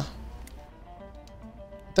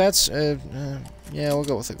 that's, yeah, we'll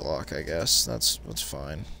go with the Glock, I guess. That's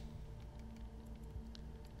fine.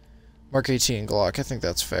 Mark 18 Glock, I think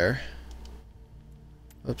that's fair.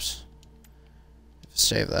 Oops.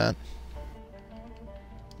 Save that.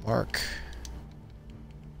 Mark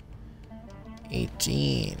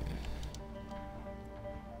 18.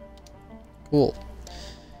 Cool.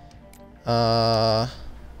 To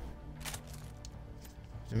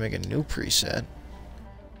make a new preset.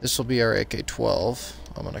 This will be our AK-12,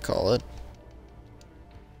 I'm gonna call it.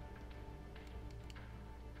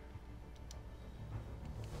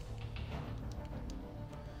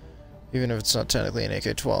 Even if it's not technically an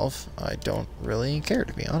AK-12, I don't really care,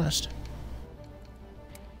 to be honest.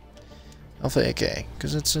 Alpha AK,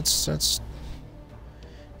 because it's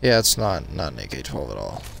yeah, it's not an AK-12 at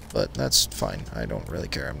all, but that's fine. I don't really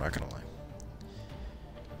care. I'm not gonna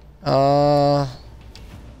lie.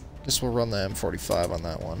 Guess we'll run the M45 on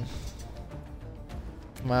that one.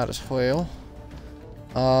 Might as well.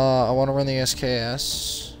 I want to run the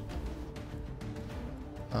SKS,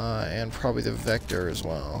 and probably the Vector as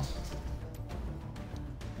well.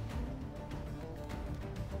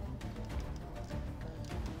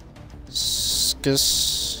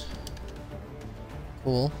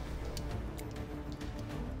 Cool.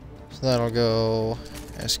 So that'll go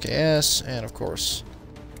SKS, and of course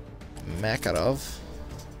Makarov.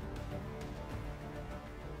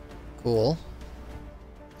 Cool.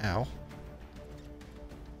 Ow.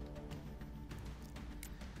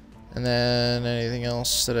 And then anything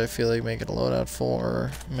else that I feel like making a loadout for?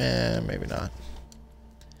 Man, maybe not.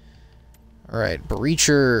 Alright,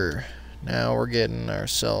 Breacher. Now we're getting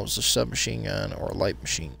ourselves a submachine gun or light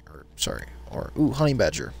machine, or sorry, or ooh, honey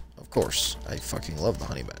badger. Of course, I fucking love the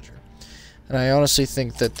honey badger, and I honestly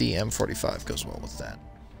think that the M45 goes well with that.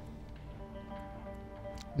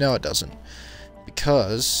 No, it doesn't,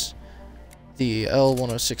 because the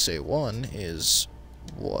L106A1 is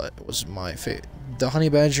what was my favorite. The honey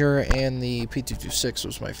badger and the P226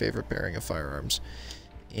 was my favorite pairing of firearms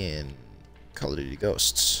in Call of Duty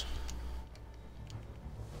Ghosts.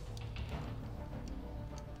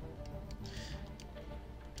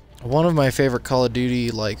 One of my favorite Call of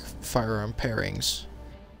Duty, like, firearm pairings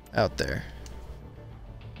out there.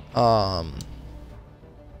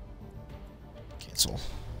 Cancel.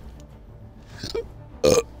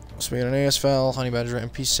 So we got an ASFL, Honey Badger,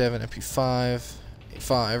 MP7, MP5,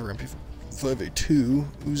 A5, or MP5A2,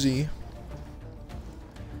 Uzi.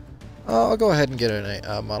 I'll go ahead and get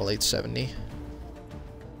a Model 870.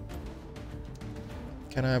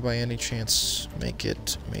 Can I, by any chance, make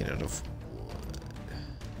it made out of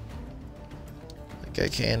I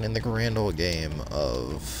can in the grand old game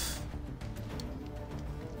of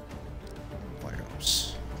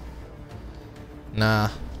Nah.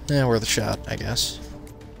 Eh, worth a shot, I guess.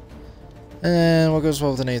 And what goes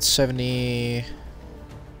well with an 870? I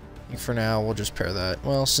think for now we'll just pair that.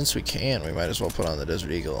 Well, since we can, we might as well put on the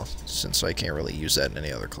Desert Eagle, since I can't really use that in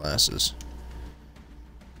any other classes.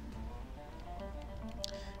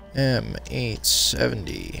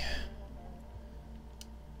 M870.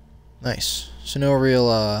 Nice. So no real,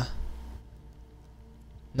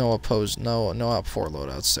 no op4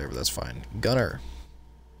 loadouts there, but that's fine. Gunner.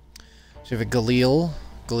 So you have a Galil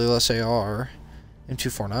SAR,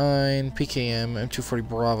 M249, PKM, M240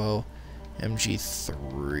 Bravo,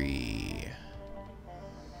 MG3.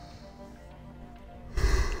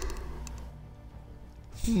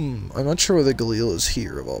 I'm not sure where the Galil is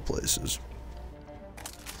here, of all places.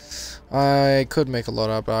 I could make a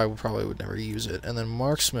loadout, but I probably would never use it. And then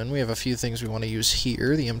Marksman, we have a few things we want to use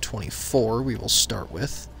here. The M24 we will start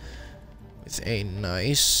with a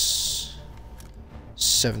nice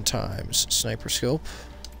 7x sniper scope.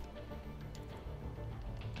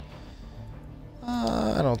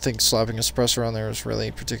 I don't think slapping a suppressor on there is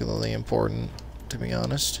really particularly important, to be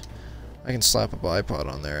honest. I can slap a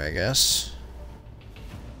bipod on there, I guess.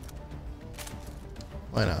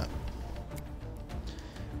 Why not?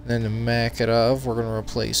 And then the Makarov, we're going to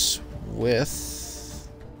replace with...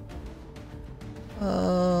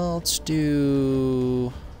 let's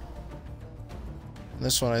do...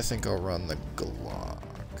 This one I think I'll run the Glock.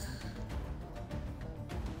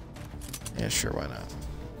 Yeah, sure, why not?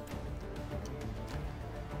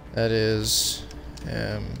 That is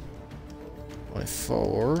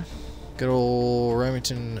M24. Good old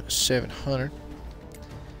Remington 700.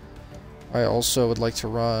 I also would like to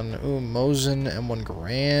run Mosin M1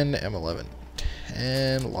 Grand, M11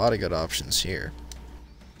 10. A lot of good options here.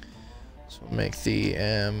 So we'll make the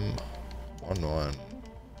M110.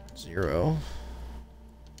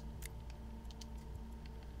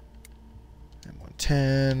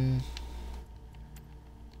 M110.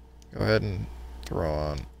 Go ahead and throw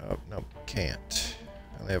on. Oh, nope, can't.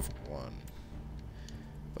 I only have one.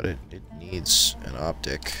 But it needs an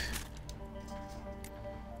optic.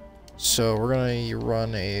 So we're gonna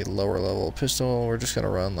run a lower level pistol. We're just gonna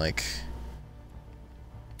run like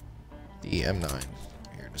the M9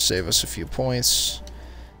 here to save us a few points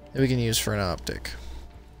that we can use for an optic.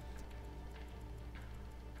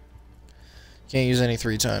 Can't use any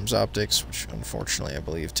 3x optics, which unfortunately I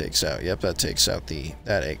believe takes out. Yep, that takes out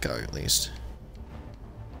that ACOG at least.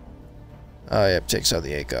 Yep, takes out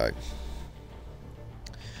the ACOG.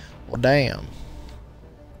 Well, damn.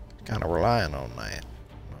 Kind of relying on that.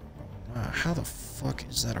 How the fuck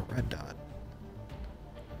is that a red dot?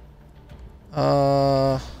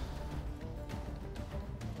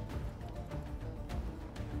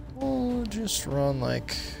 We'll just run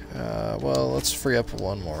like, well, let's free up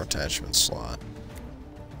one more attachment slot.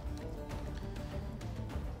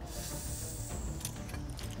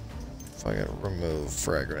 If I can remove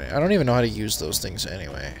frag grenade. I don't even know how to use those things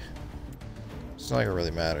anyway. It's not like it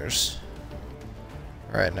really matters.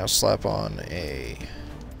 Alright, now slap on a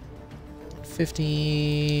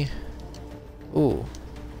 50. Ooh.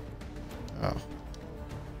 Oh.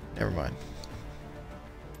 Never mind.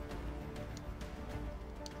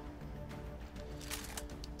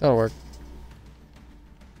 That'll work.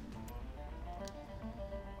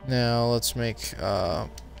 Now let's make Mosin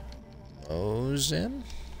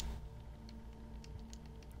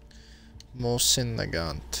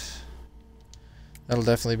Nagant. That'll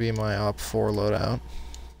definitely be my op4 loadout.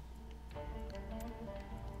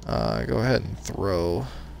 Go ahead and throw.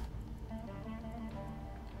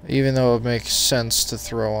 Even though it makes sense to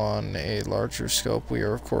throw on a larger scope, we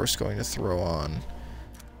are of course going to throw on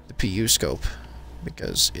the PU scope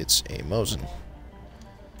because it's a Mosin.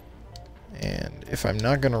 And if I'm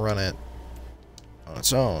not going to run it on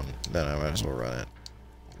its own, then I might as well run it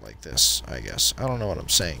like this, I guess. I don't know what I'm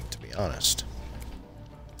saying, to be honest.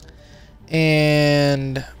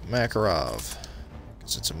 And Makarov,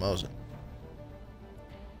 because it's a Mosin.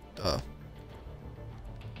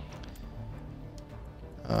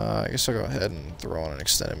 I guess I'll go ahead and throw on an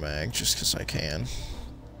extended mag just because I can.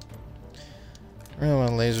 Really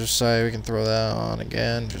want a laser sight, we can throw that on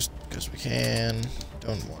again just because we can.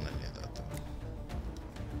 Don't want any of that though.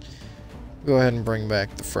 Go ahead and bring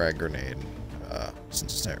back the frag grenade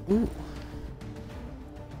since it's there. Ooh.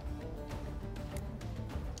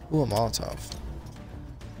 Ooh, a Molotov.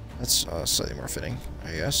 That's slightly more fitting,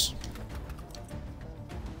 I guess.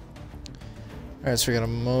 Alright, so we got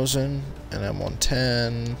a Mosin, an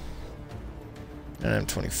M110, an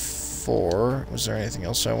M24. Was there anything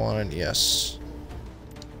else I wanted? Yes.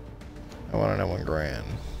 I want an M1 Grand.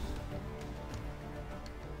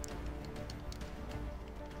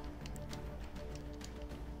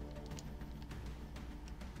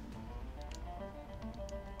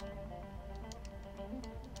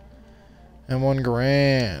 M1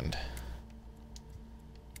 Garand.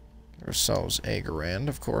 Give ourselves a Garand,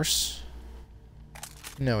 of course.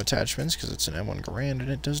 No attachments, because it's an M1 Garand and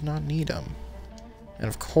it does not need them. And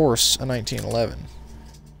of course, a 1911.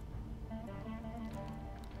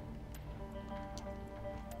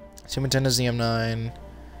 Superintendent is the M9.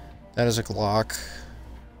 That is a Glock.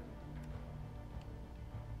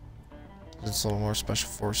 It's a little more special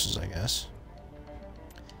forces, I guess.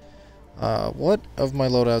 What of my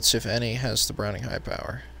loadouts, if any, has the Browning high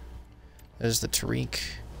power? That is the Tariq.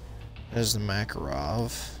 That is the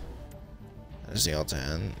Makarov. That is the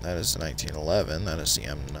L10. That is the 1911. That is the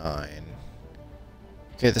M9.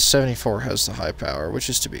 Okay, the 74 has the high power, which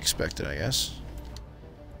is to be expected, I guess.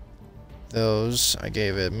 Those, I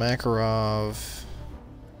gave it Makarov,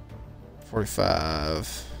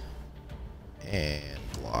 45, and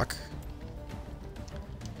Glock.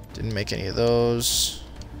 Didn't make any of those.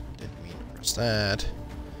 Didn't mean to press that.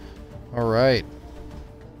 Alright.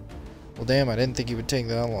 Well, damn, I didn't think you would take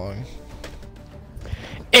that long.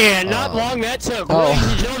 And not long that took. Oh.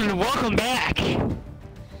 Ladies and gentlemen, welcome back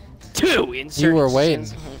to Insurgency. You were waiting.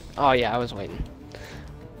 Oh, yeah, I was waiting.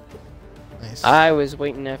 Nice. I was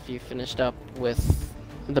waiting after you finished up with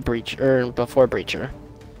the Breacher, before Breacher.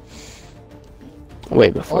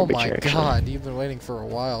 Way before Breacher, Oh my actually. god, you've been waiting for a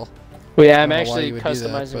while. Well, yeah, I'm I don't know why actually you would do that,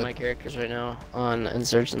 customizing but- my characters right now on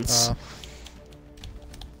Insurgents.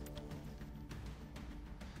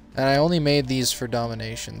 And I only made these for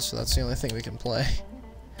domination, so that's the only thing we can play.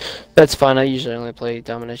 That's fine, I usually only play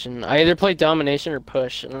Domination. I either play Domination or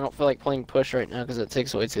Push, and I don't feel like playing Push right now because it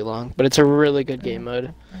takes way too long. But it's a really good game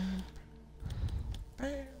mode.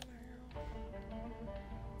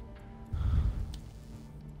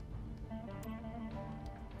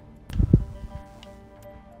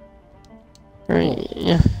 Right,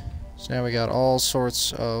 yeah. So now we got all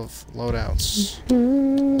sorts of loadouts.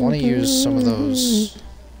 Want to use some of those.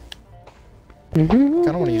 Kind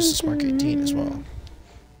of want to use the Smart 18 as well.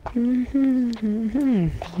 Can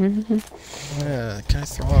I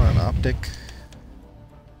throw on an optic?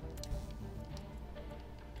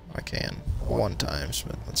 I can. One times,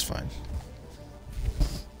 but that's fine.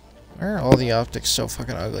 Why are all the optics so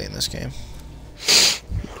fucking ugly in this game?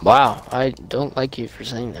 Wow, I don't like you for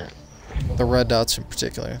saying that. The red dots in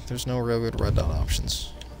particular. There's no real good red dot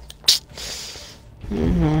options.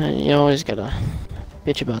 You always gotta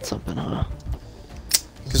bitch about something, huh?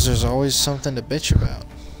 Because there's always something to bitch about.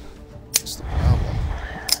 That's the problem.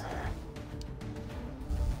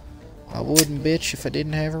 I wouldn't bitch if I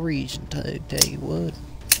didn't have a reason to, tell you what.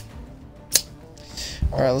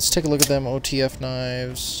 Alright, let's take a look at them OTF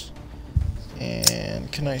knives.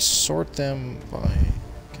 And can I sort them by...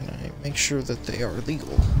 Can I make sure that they are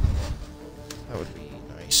legal? That would be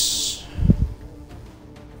nice.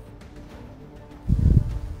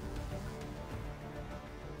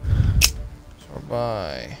 Sort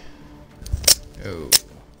by... Oh.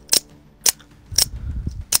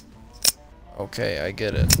 Okay, I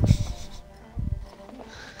get it.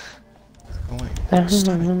 Oh wait,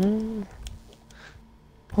 stop it.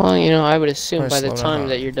 Well, you know, I would assume by the Slow time down.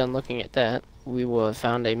 that you're done looking at that, we will have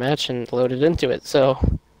found a match and loaded into it, so...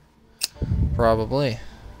 Probably.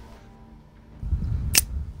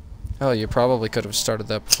 Hell, you probably could have started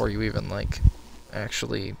that before you even, like,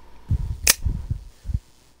 actually...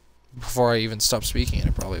 Before I even stopped speaking, and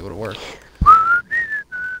it probably would have worked.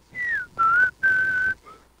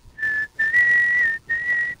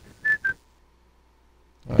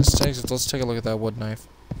 Let's take a look at that wood knife.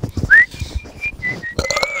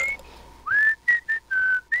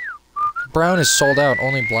 Brown is sold out,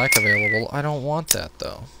 only black available. I don't want that,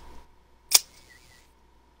 though.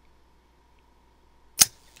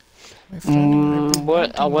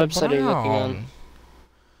 What website are you looking on?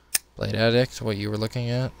 Blade Addict, what you were looking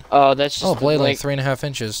at? Oh, that's just Oh, the blade link. length 3.5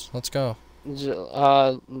 inches. Let's go. That's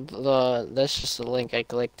just the link I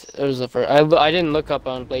clicked. It was the first. I didn't look up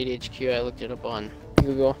on Blade HQ. I looked it up on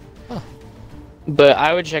Google. Huh. But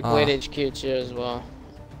I would check Blade HQ too as well.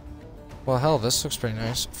 Well, hell, this looks pretty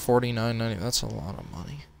nice. $49.90. That's a lot of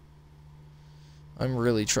money. I'm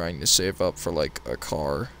really trying to save up for, like, a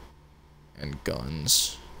car and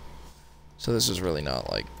guns. So this is really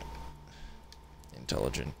not, like,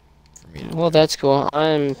 intelligent for me to... Well, that's cool.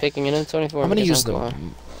 I'm picking an M24. I'm gonna use the.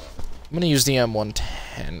 I'm gonna use the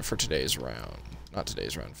M110 for today's round. Not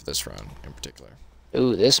today's round, for this round in particular.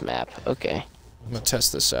 Ooh, this map. Okay. I'm gonna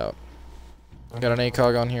test this out. Got an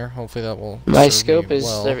ACOG on here. Hopefully that will. My serve scope me is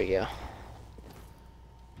well. there. We go.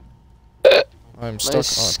 I'm stuck on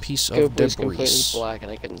a piece of Scope was debris. completely black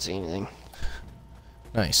and I couldn't see anything.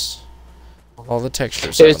 Nice. All the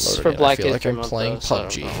textures haven't It's loaded for in. I Black feel like History I'm Month, playing though, so I don't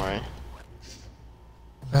PUBG. know why.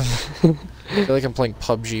 I feel like I'm playing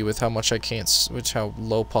PUBG with how much I can't, with how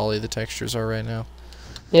low poly the textures are right now.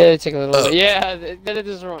 Yeah, they take a little bit. Yeah, it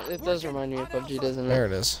does remind me of PUBG, doesn't it? There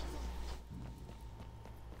it is.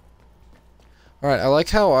 Alright, I like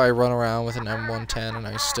how I run around with an M110 and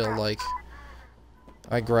I still like...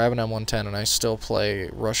 I grab an M110 and I still play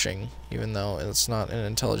rushing, even though it's not an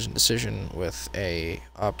intelligent decision with a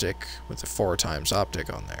optic, with a 4x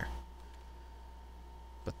optic on there.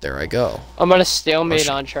 But there I go. I'm gonna stalemate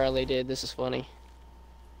Rushing. on Charlie, dude. This is funny.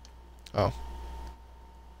 Oh.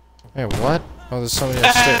 Hey, what? Oh, there's somebody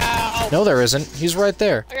upstairs. No, there isn't. He's right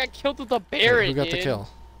there. I got killed with a Barrett, Who got dude. the kill?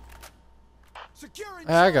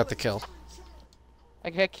 I got the kill. I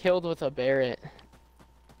got killed with a Barrett.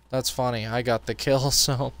 That's funny. I got the kill,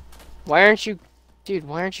 so... Why aren't you... Dude,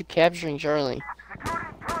 why aren't you capturing Charlie?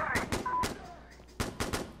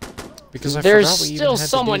 Because I There's forgot we even still had to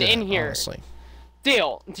someone do that, in here. honestly.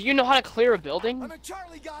 Dale, do you know how to clear a building? I'm a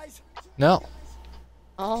Charlie, guys. No.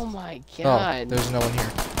 Oh my Oh, god. there's no one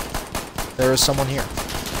here. There is someone here.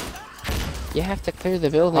 You have to clear the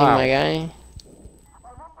building, Wow. my guy.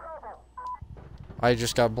 I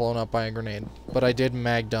just got blown up by a grenade. But I did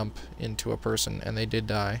mag dump into a person, and they did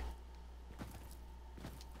die.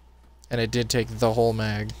 And it did take the whole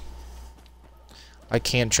mag. I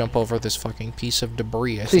can't jump over this fucking piece of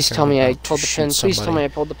debris. Please tell me I about to pulled the shoot pin. Please tell me somebody I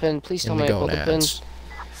pulled the pin. Please tell in me the I pulled the pin. gonads.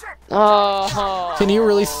 Oh. Can you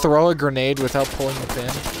really throw a grenade without pulling the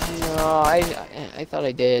pin? No, I thought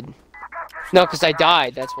I did. No, because I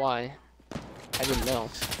died. That's why. I didn't know.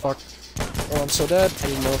 Fuck. Oh, I'm so dead. I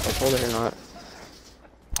didn't know if I pulled it or not.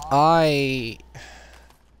 I'm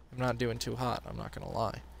not doing too hot, I'm not gonna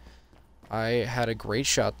lie. I had a great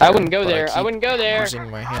shot there. I wouldn't go but there. I keep wouldn't go there. Using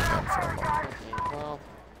my handgun for a moment. Okay, well,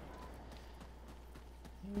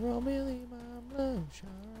 You won't believe my blue,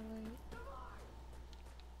 Charlie.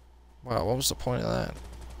 Wow, what was the point of that?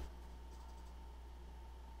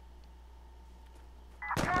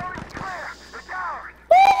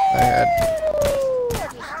 I had... I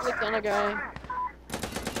just flicked on a guy.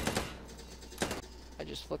 I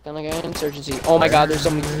just flicked on a guy in Insurgency. Oh my god, there's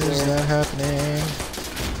somebody Where is here. that happening?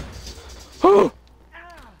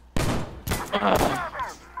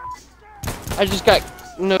 I just got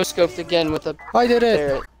no-scoped again with a I did it!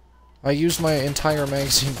 Barrett. I used my entire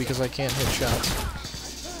magazine because I can't hit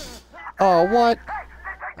shots. Oh, what?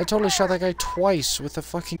 I totally shot that guy twice with a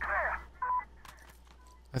fucking...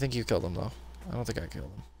 I think you killed him, though. I don't think I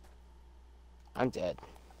killed him. I'm dead.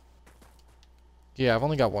 Yeah, I've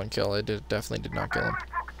only got one kill. I definitely did not kill him.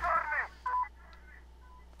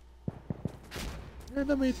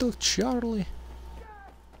 Enemy to Charlie.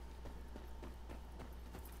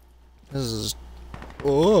 This is...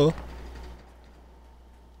 Oh!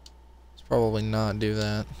 Let's probably not do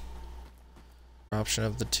that. Option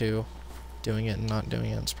of the two. Doing it and not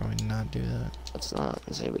doing it. Let's probably not do that. Let's not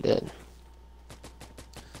say we did.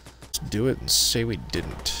 Let's do it and say we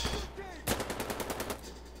didn't.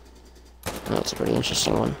 That's a pretty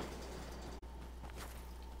interesting one.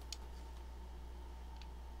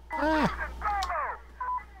 Ah!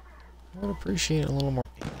 I would appreciate a little more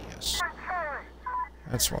ADS.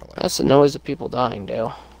 That's what I like. That's the noise of people dying,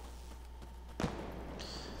 Dale.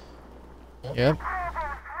 Yep.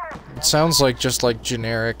 It sounds like just like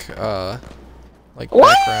generic, like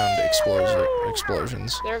What? background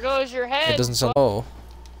explosions. There goes your head. It doesn't sound. Oh.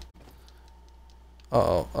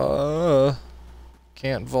 Uh-oh.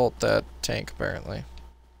 Can't vault that tank apparently.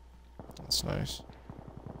 That's nice.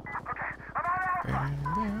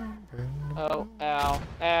 Oh, ow,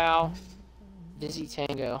 ow. Dizzy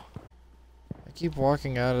Tango. I keep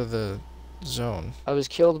walking out of the zone. I was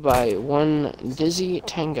killed by one Dizzy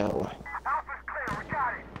Tango.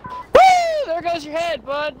 Woo! There goes your head,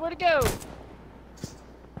 bud. Where'd it go?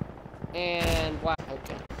 And wow.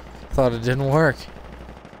 Okay. Thought it didn't work.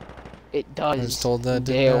 It does. I was told that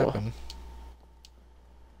Dale. didn't happen.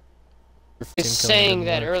 I was saying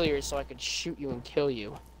that earlier so I could shoot you and kill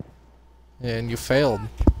you. Yeah, and you failed.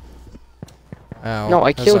 Ow. No, I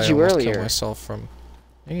as killed you almost earlier. Killed myself from...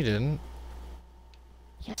 No, you didn't.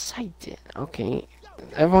 Yes, I did. Okay.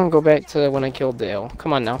 Everyone go back to when I killed Dale.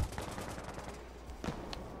 Come on now.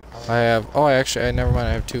 I have... Oh, never mind.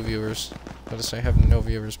 I have 2 viewers. I was going to say I have no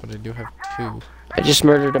viewers, but I do have 2. I just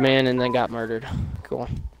murdered a man and then got murdered. Cool.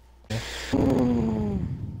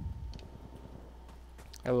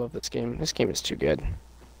 I love this game. This game is too good.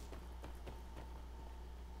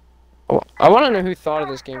 Oh, I want to know who thought of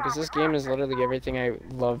this game, because this game is literally everything I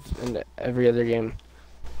love in every other game.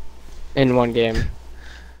 In one game.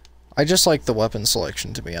 I just like the weapon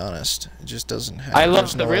selection, to be honest. It just doesn't have... I love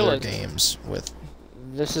there's the no other realism. games with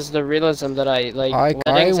This is the realism that I like. I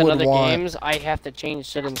Settings in would other want- games, I have to change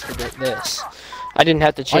settings to get this. I didn't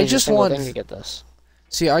have to change a just single want- thing to get this.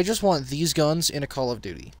 See, I just want these guns in a Call of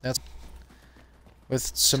Duty. That's with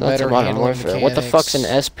some So that's better a Modern handling Warfare. What the fuck's an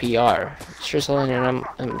mechanics. SPR? Sure, selling an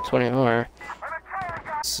M24.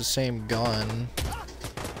 It's the same gun.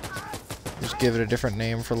 Just give it a different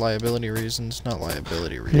name for liability reasons, not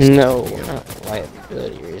liability reasons. No, not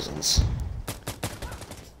liability reasons.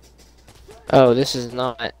 Oh, this is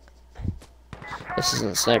not. This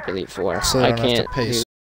isn't Sniper Elite 4. So they I don't can't have to pay. do.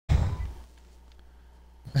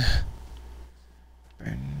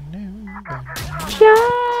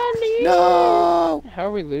 Johnny! No! How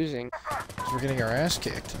are we losing? 'Cause we're getting our ass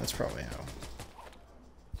kicked. That's probably how.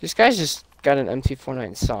 This guy's just got an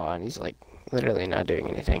MT49 saw and he's like literally not doing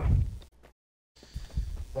anything.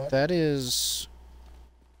 That is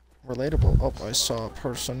relatable. Oh, I saw a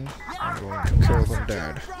person. I'm going to kill them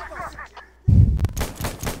dead.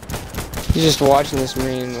 He's just watching this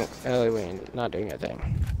main alleyway and not doing a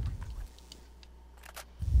thing.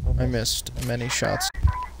 I missed many shots.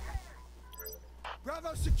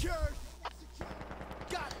 Bravo secured.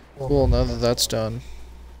 Cool, now that that's done.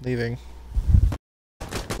 Leaving.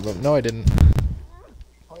 No, I didn't.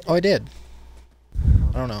 Oh, I did.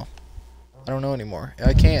 I don't know. I don't know anymore.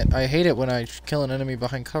 I can't. I hate it when I kill an enemy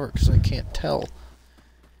behind cover because I can't tell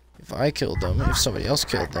if I killed them, if somebody else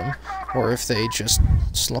killed them, or if they just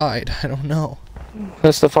slide. I don't know.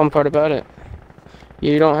 That's the fun part about it.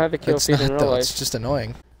 You don't have a kill It's feed not in real though. life. It's just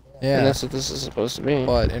annoying. And Yeah. that's what this is supposed to be.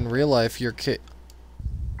 But in real life, your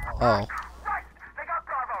Oh.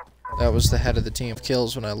 That was the head of the team of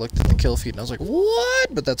kills when I looked at the kill feed and I was like,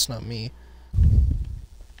 what? But that's not me.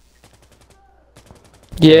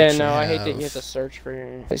 Yeah, Actually no, I hate that you have have- to search for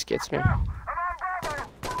your... This gets me.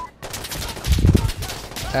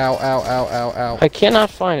 Ow, ow, ow, ow, ow. I cannot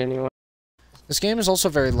find anyone. This game is also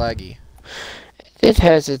very laggy It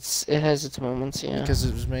has its moments, yeah. because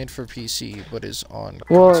it was made for PC but is on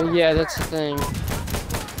Well, console. yeah, that's the thing.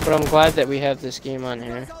 But I'm glad that we have this game on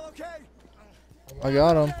here. All okay? I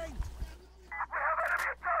got him.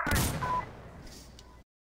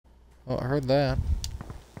 Oh, I heard that.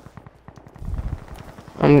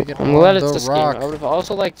 I'm Get glad on it's the this rock. game. I would have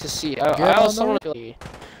also liked to see... Get I on also the want to feel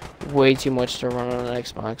way too much to run on an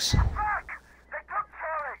Xbox.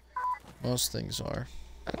 Most things are.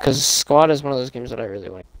 Because Squad is one of those games that I really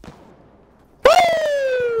like.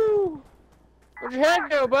 Woo! Where'd your head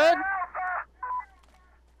go, bud?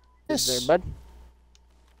 Is Yes. there, bud?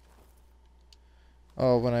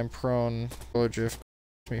 Oh, when I'm prone, go drift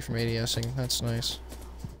me from ADSing. That's nice.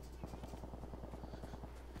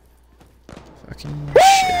 Fucking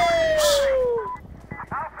shitters.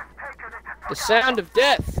 The sound of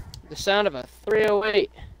death. The sound of a 308.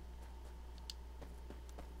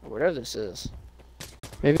 Or whatever this is.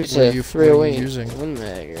 Maybe it's What are a you 308 using? Win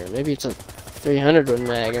Mag, or maybe it's a 300 Win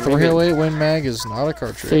Mag, or maybe 308 Win Mag is not a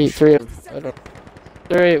cartridge.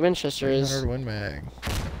 308 Winchester is. 300 Win Mag.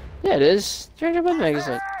 Yeah, it is. 300 Win Mag is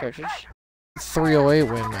a cartridge. 308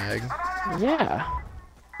 Win Mag. Yeah.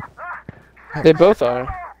 They both are.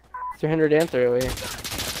 300 and 308.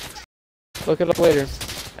 Look it up later.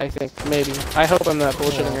 I think, maybe. I hope I'm not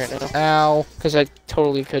bullshitting right now. Ow. Because I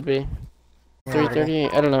totally could be.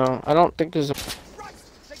 338, I don't know. I don't think there's a...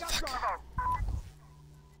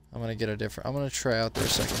 I'm gonna get a different. I'm gonna try out there a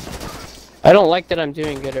second. I don't like that I'm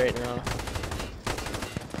doing good right now.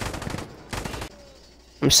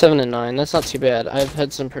 I'm 7 and 9. That's not too bad. I've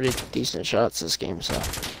had some pretty decent shots this game, so...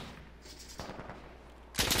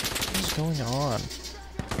 What is going on?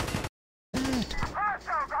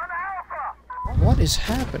 What is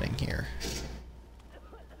happening here?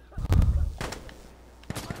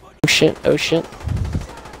 Oh shit, oh shit.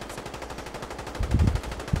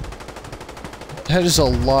 That is a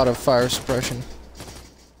lot of fire suppression.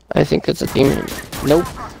 I think it's a demon. Nope.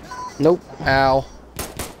 Nope. Ow.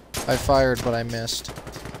 I fired, but I missed.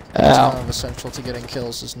 That's kind Ow. of essential to getting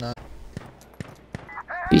kills, is not.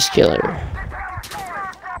 Beast killer.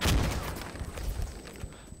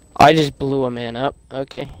 I just blew a man up.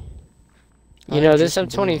 Okay. You I know, this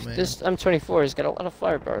just blew a M20, man. this M24 has got a lot of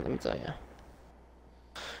firepower, let me tell you.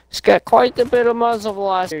 It's got quite a bit of muzzle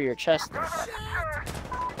velocity to your chest.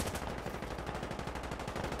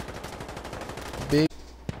 Big.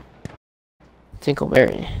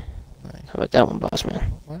 Tinkleberry. Right. How about that one, boss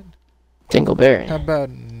man? What? Tinkleberry. How about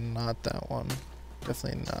not that one?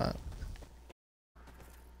 Definitely not.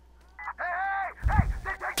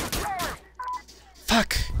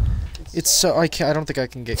 Fuck! It's so I can't. I don't think I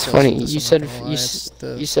can get It's kills. funny. with this, You I'm said not gonna lie. It's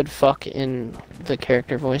the- you said fuck in the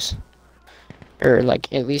character voice, or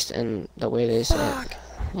like at least in the way they say it.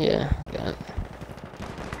 Yeah. Got it.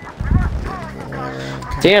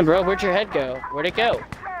 Damn, bro, where'd your head go? Where'd it go?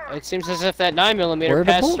 It seems as if that 9mm Where'd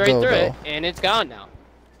the passed bolt straight go, through though? it, and it's gone now.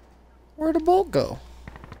 Where'd the bolt go?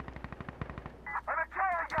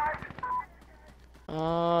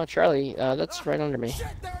 Charlie, that's right under me.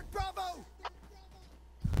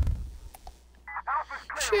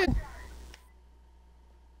 Shit.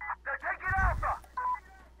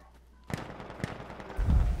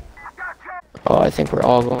 Oh, I think we're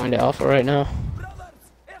all going to Alpha right now.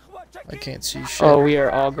 I can't see shit. Oh, we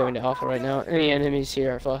are all going to Alpha right now. Any enemies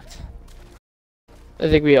here are fucked. I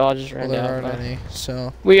think we all just Well, ran to there Alpha. aren't any,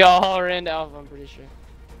 so We all ran to Alpha, I'm pretty sure.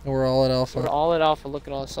 we're all at Alpha We're all at Alpha, look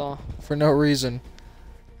at all I saw. for no reason.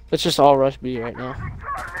 Let's just all rush B right now.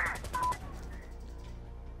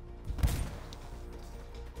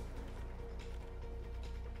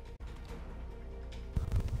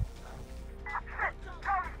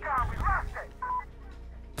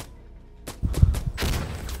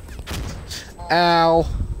 Ow!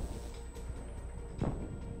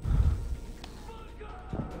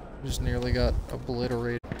 Just nearly got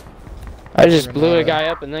obliterated. I just blew a Granada.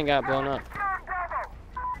 guy up and then got blown up.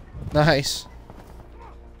 Nice.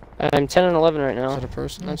 I'm 10 and 11 right Is now. that a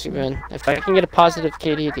person? Not too bad. If I can get a positive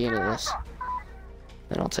KD at the end of this,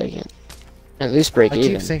 then I'll take it. At least break I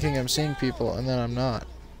even. keep thinking I'm seeing people and then I'm not.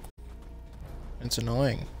 It's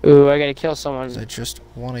annoying. Ooh, I gotta kill someone. 'Cause I just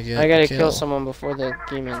want to get I gotta a kill someone before the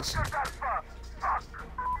game ends.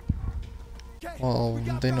 Well,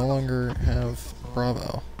 they no longer have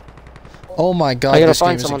Bravo. Oh my god, I gotta this game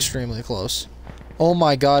find is someone. extremely close. Oh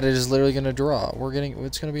my god, it is literally gonna draw.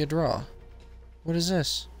 It's gonna be a draw. What is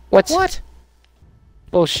this? What? What?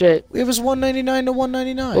 Bullshit. It was 199 to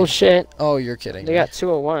 199. Bullshit. Oh, you're kidding. They me. got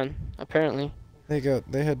 201, apparently. They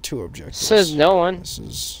had two objectives. Says no one. This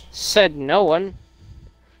is Said no one.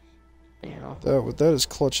 You know. that is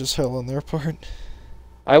clutch as hell on their part.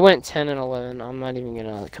 I went 10 and 11. I'm not even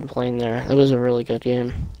gonna complain there. It was a really good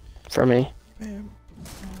game for me. Man.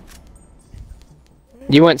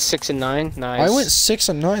 You went 6 and 9. Nice. I went 6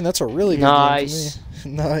 and 9. That's a really good Nice. game for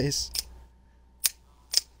me. Nice.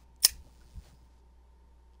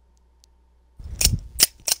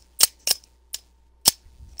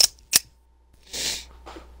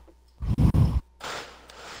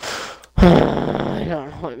 I don't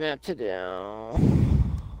know what map to do.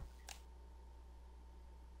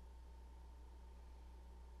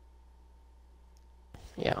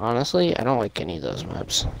 Yeah, honestly, I don't like any of those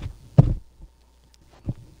maps.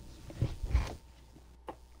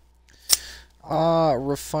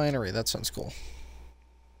 Refinery. That sounds cool.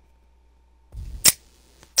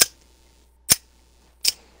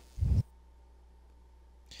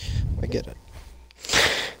 I get it.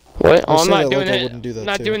 What? I Oh, I'm say not that doing like I it. wouldn't do that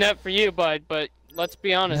Not too. doing that for you, bud. But let's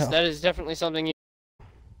be honest, No. that is definitely something you.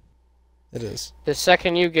 It is. The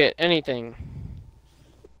second you get anything,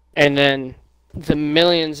 and then the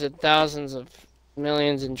millions and thousands of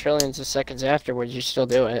millions and trillions of seconds afterwards, you still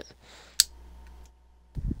do it.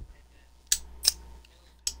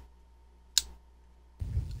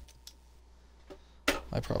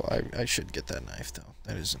 I should get that knife though.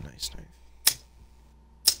 That is a nice knife.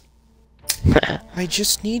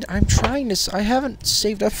 I'm trying to. I haven't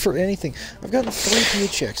saved up for anything. I've gotten 3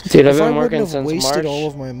 paychecks. Dude, I've if I been wouldn't working have since wasted March. all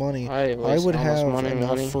of my money, I would have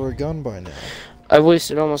enough for a gun by now. I've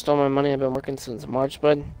wasted almost all my money. I've been working since March,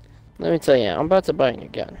 bud. Let me tell you, I'm about to buy a new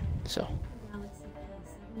gun. So.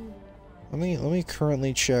 Let me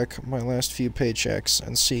currently check my last few paychecks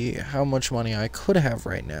and see how much money I could have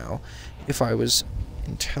right now if I was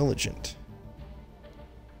intelligent.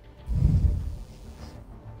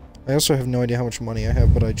 I also have no idea how much money I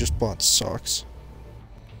have, but I just bought socks.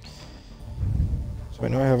 So I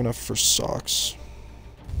know I have enough for socks.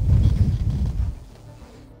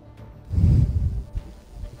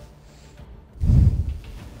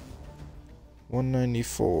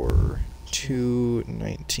 $194,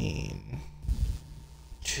 $219,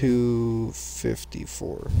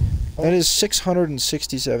 $254. That is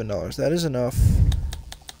 $667. That is enough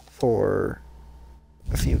for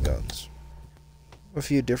a few guns. A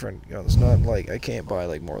few different guns. Not like I can't buy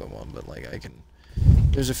like more than one, but like I can.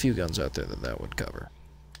 There's a few guns out there that would cover.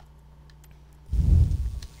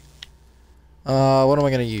 What am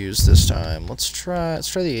I gonna use this time? Let's try the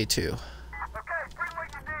A2.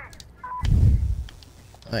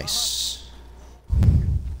 Nice.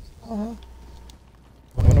 What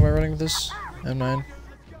am I running with this? M9?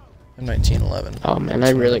 M1911. Oh man,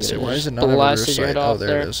 I really say, could why is it have not ever blasted your recite? head Oh, off there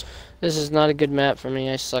there. it is. This is not a good map for me.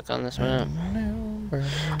 I suck on this map.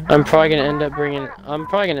 I'm probably gonna end up bringing. I'm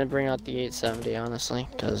probably gonna bring out the 870, honestly,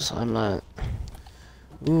 because I'm not.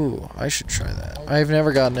 Ooh, I should try that. I've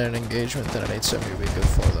never gotten an engagement that an 870 would be good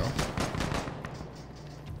for, though.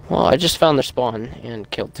 Well, I just found their spawn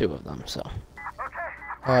and killed 2 of them, so.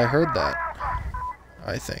 Oh, I heard that.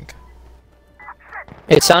 I think.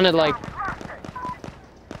 It sounded like...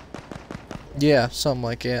 Yeah, something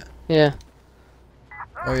like it. Yeah.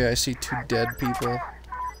 Oh yeah, I see 2 dead people.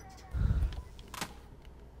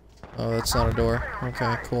 Oh, that's not a door.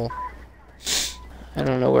 Okay, cool. I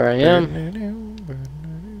don't know where I am.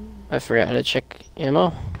 I forgot how to check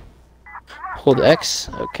ammo. Hold X.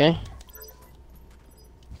 Okay.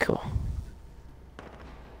 Cool.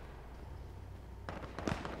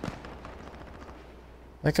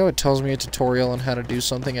 Like how it tells me a tutorial on how to do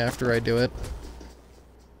something after I do it.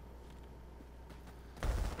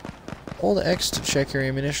 Hold X to check your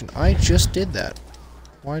ammunition. I just did that.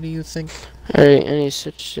 Why do you think... Alright, I need to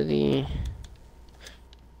switch to the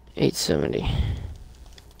 870.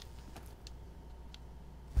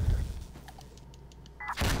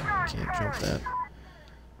 Can't jump that.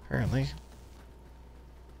 Apparently.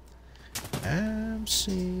 I'm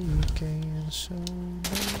seeking so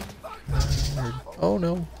hard. Oh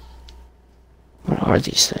no. What are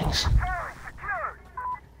these things?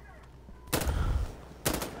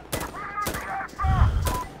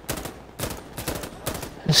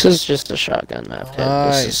 This is just a shotgun map.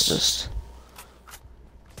 Nice. This is just...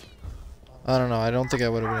 I don't know. I don't think I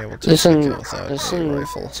would have been able to take it without a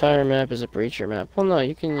rifle. Entire map is a breacher map. Well, no,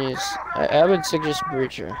 you can use... I would suggest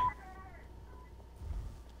breacher.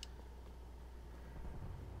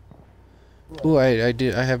 Ooh, I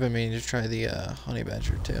have been meaning to try the honey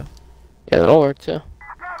badger too. Yeah, that'll work too.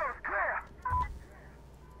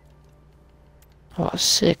 Oh,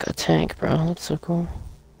 sick! A tank, bro. That's so cool.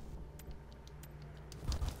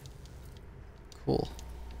 Cool.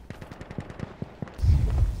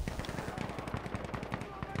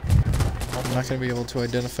 I'm not going to be able to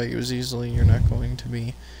identify you as easily. You're not going to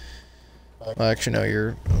be... Well, actually, no,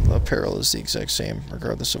 your apparel is the exact same,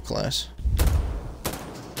 regardless of class.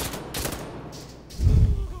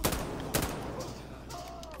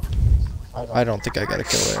 I don't think I got a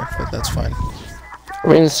kill there, but that's fine.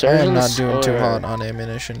 I'm not doing too hot on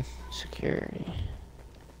ammunition. Security.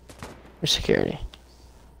 Where's security?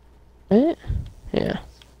 Eh? Yeah.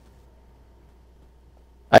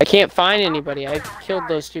 I can't find anybody. I killed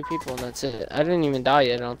those 2 people and that's it. I didn't even die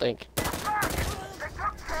yet, I don't think.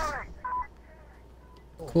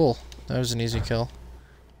 Cool. That was an easy kill.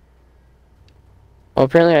 Well,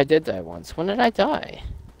 apparently I did die once. When did I die?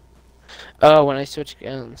 Oh, when I switched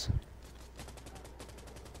guns.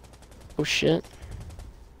 Oh shit.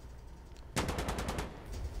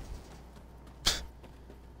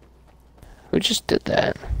 Who just did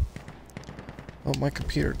that? Oh, my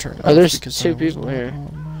computer turned off. Oh, there's because 2 people here.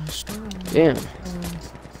 Damn.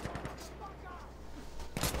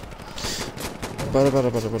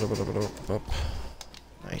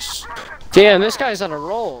 Nice. Damn, this guy's on a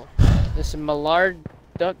roll. This Mallard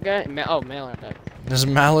duck guy. Oh, Mallard duck. This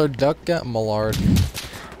Mallard duck guy? Mallard.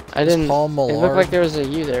 I didn't. Paul It Mallard. looked like there was a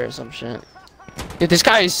U there or some shit. Dude, this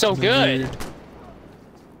guy is so good.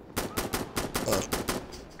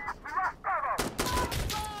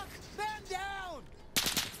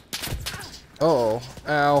 Uh-oh.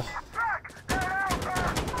 Ow.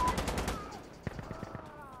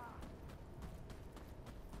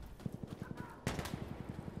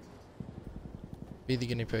 Be the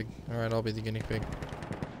guinea pig. Alright, I'll be the guinea pig.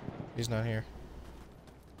 He's not here.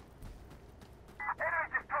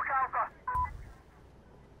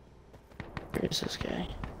 Where is this guy?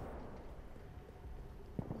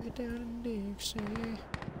 Way down in Dixie.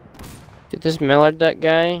 Did this Mallard duck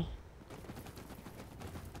guy?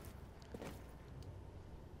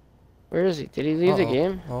 Where is he? Did he leave the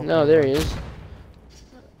game? No, there he is.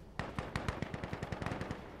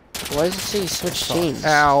 Why does it say he switched teams?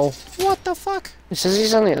 Ow. What the fuck? It says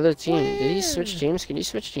he's on the other team. Did he switch teams? Can you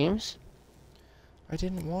switch teams? I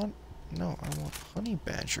didn't want... No, I want honey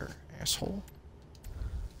badger, asshole.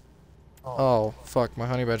 Oh, fuck. My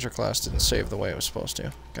honey badger class didn't save the way it was supposed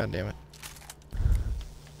to. God damn it.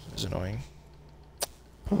 It was annoying.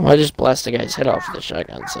 Well, I just blasted the guy's head off with the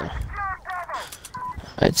shotgun, so...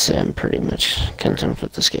 I'd say I'm pretty much content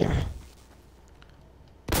with this game.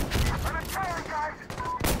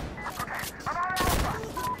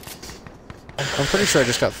 I'm pretty sure I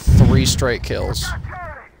just got 3 straight kills.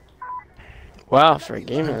 Wow, for a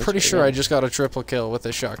game. I'm pretty sure I just got a triple kill with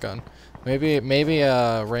a shotgun. Maybe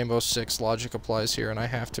Rainbow Six logic applies here, and I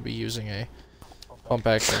have to be using a pump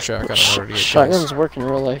action shotgun in order to get Shotguns kills. work in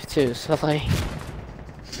real life too, so like...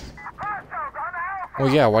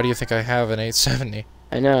 Well, yeah, why do you think I have an 870?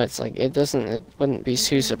 I know, it's like, it wouldn't be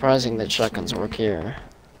too surprising that shotguns work here.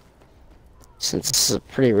 Since it's a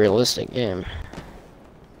pretty realistic game.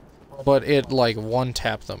 But it, like,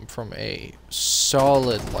 one-tapped them from a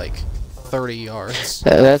solid, like, 30 yards.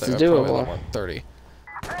 That's Probably a lot doable. more than 30.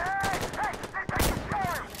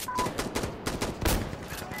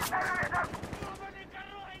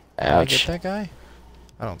 Did I get Ouch. that guy?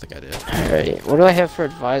 I don't think I did. Alright, what do I have for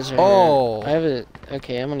advisor? Oh! I have a...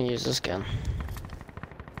 Okay, I'm gonna use this gun.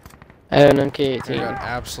 I have an I MK18. got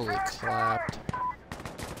absolutely clapped.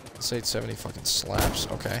 This 870 fucking slaps.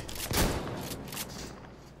 Okay.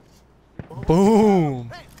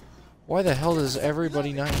 Boom! Why the hell does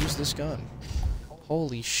everybody not use this gun?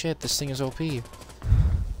 Holy shit, this thing is OP. Man,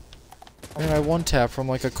 I one-tap from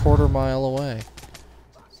like a quarter mile away.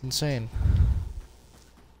 It's insane.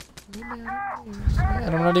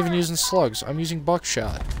 And I'm not even using slugs. I'm using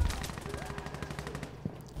buckshot.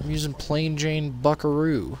 I'm using plain Jane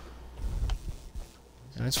buckaroo.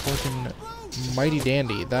 And it's working mighty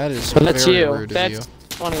dandy. That is But that's very you. rude of That's you.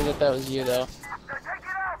 funny that that was you, though.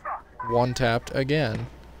 One-tapped again.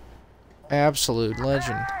 Absolute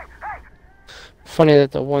legend. Funny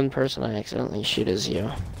that the one person I accidentally shoot is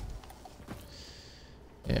you.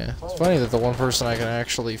 Yeah. It's funny that the one person I can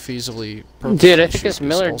actually feasibly Dude, I think shoot this is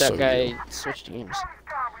Millard, also that guy, you. switched teams.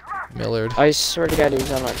 Millard. I swear to God he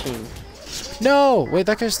was on our team. No! Wait,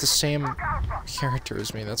 that guy's the same character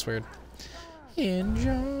as me. That's weird.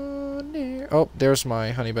 Oh, there's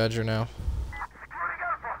my honey badger now.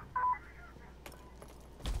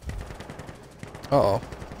 Uh-oh.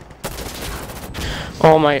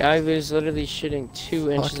 Oh my, I was literally shooting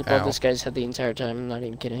 2 inches Fuck, above ow. this guy's head the entire time. I'm not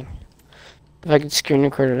even kidding. If I could screen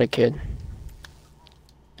record it, I could.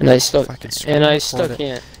 And I still, If I could screen and I record still it.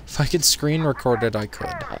 can't. If I could screen record it, I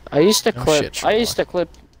could. I used to No clip. shit, I used to Sherlock. clip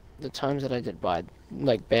the times that I did bad,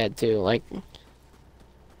 like bad too. Like,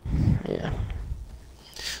 yeah.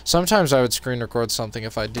 Sometimes I would screen record something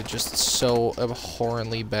if I did just so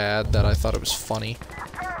abhorrently bad that I thought it was funny.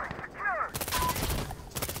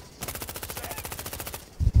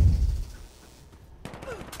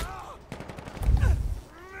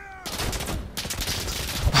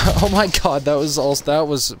 Oh my god, that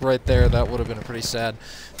was right there. That would have been a pretty sad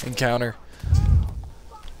encounter.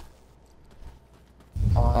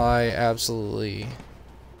 I absolutely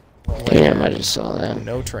Damn, I just saw that.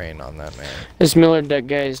 no train on that man. This Millard, that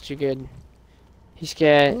guy is too good. He's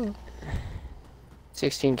got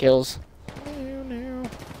 16 kills.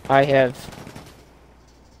 I have.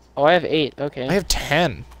 Oh, I have 8. Okay. I have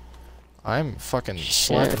 10. I'm fucking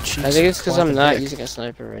slapping Shit. cheeks. I think it's because I'm clapping not dick. using a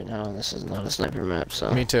sniper right now, and this is not a sniper map,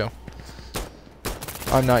 so. Me too.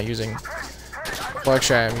 I'm not using. Well,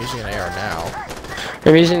 actually, I'm using an AR now.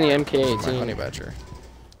 I'm using the Using my honey MK18. badger.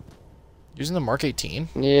 Using the Mark 18.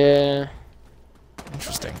 Yeah.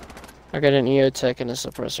 Interesting. I got an EOTech and a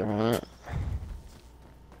suppressor on it.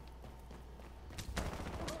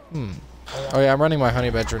 Hmm. Oh yeah, I'm running my honey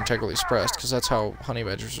badger integrally suppressed because that's how honey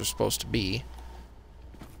badgers are supposed to be.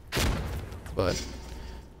 But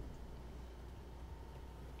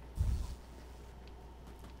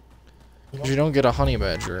you don't get a honey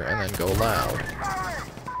badger and then go loud.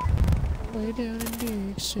 Way down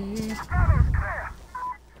in Dixie.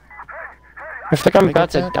 I feel like I'm Can I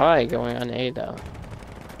about get to that? die going on A though.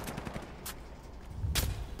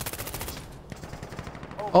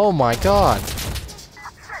 Oh my god.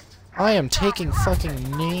 I am taking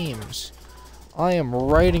fucking names. I am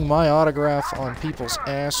writing my autograph on people's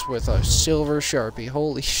ass with a silver Sharpie.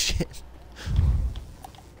 Holy shit.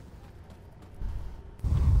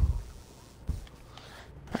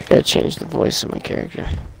 I gotta change the voice of my character.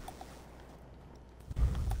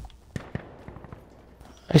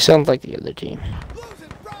 I sound like the other team.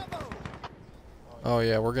 Oh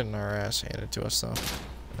yeah, we're getting our ass handed to us though.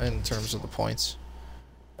 In terms of the points.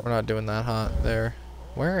 We're not doing that hot there.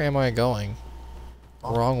 Where am I going?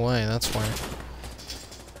 Wrong way, that's why.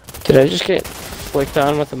 Did I just get flicked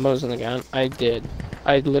on with the Mosin the gun? I did.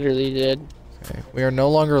 I literally did. Okay. We are no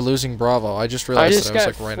longer losing Bravo. I just I realized just that I got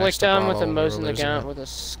was like right next flicked to on Bravo with the when we were Mosin the losing gun it. with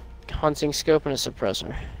a hunting scope and a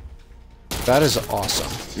suppressor. That is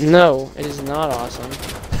awesome. No, it is not awesome.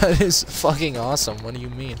 That is fucking awesome. What do you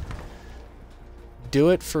mean? Do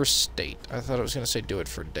it for state. I thought I was gonna say do it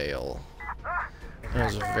for Dale. I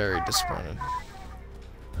was very disappointed.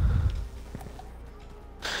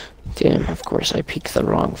 Damn, of course I peeked the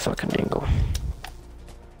wrong fucking angle.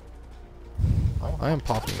 I am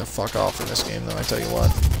popping the fuck off in this game though, I tell you what.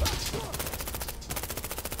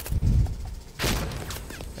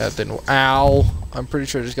 That didn't. Ow! I'm pretty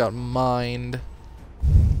sure I just got mined.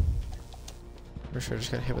 Pretty sure I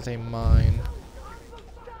just got hit with a mine.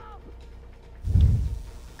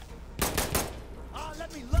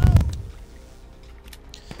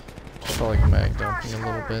 Just felt like mag dumping a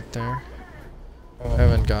little bit there. I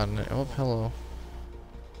haven't gotten it. Oh, hello.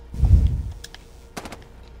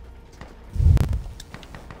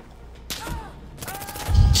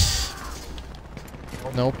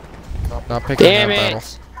 Nope. Not picking Damn that it! battle.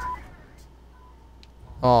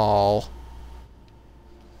 Oh.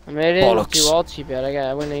 I mean, I didn't Bollocks. do all too bad.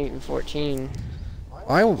 I went 8 and 14.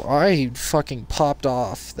 I fucking popped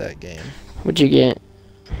off that game. What'd you get?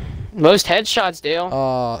 Most headshots,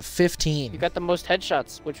 Dale. 15. You got the most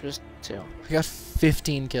headshots, which was 2. I got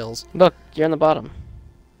 15 kills. Look, you're on the bottom.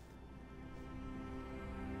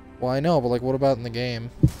 Well, I know, but like, what about in the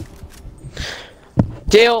game?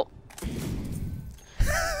 Dale!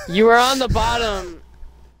 You were on the bottom!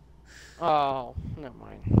 Oh, never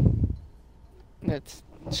mind.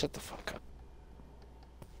 Shut the fuck up.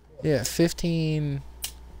 Yeah, 15.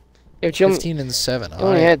 Yeah, but you 15 and 7. You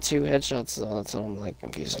only had 2 headshots, though. That's all I'm like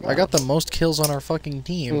confused about. I got the most kills on our fucking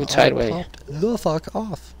team. Ooh, tideway. Popped the fuck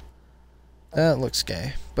off. That looks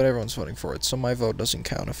gay, but everyone's voting for it, so my vote doesn't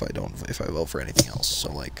count if I vote for anything else.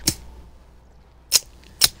 So like,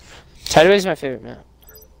 Tideway's my favorite map.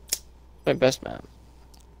 My best map.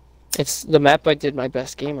 It's the map I did my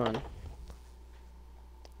best game on.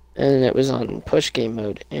 And it was on push game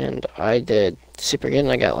mode, and I did super good,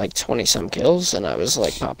 and I got like 20 some kills, and I was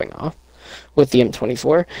like popping off with the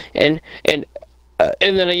M24, and then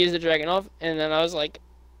I used the Dragon off, and then I was like,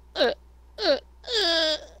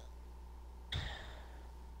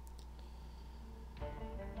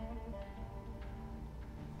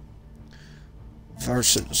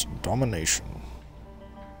 versus domination.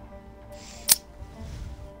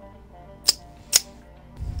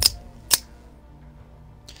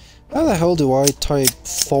 How the hell do I type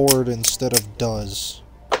forward instead of does?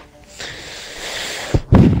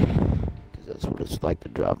 Because that's what it's like to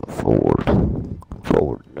drive a Ford.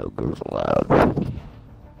 Forward, no girls allowed.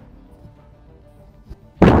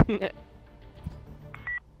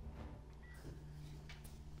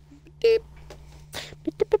 Deep.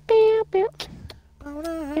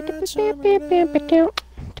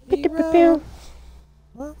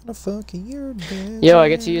 Yo, I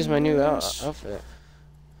get to use my new outfit.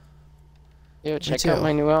 Yo, check out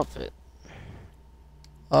my new outfit.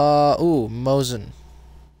 Ooh, Mosin.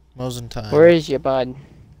 Mosin time. Where is you, bud?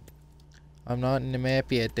 I'm not in the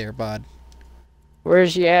map yet there, bud.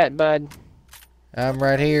 Where's you at, bud? I'm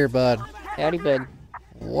right here, bud. Howdy, bud.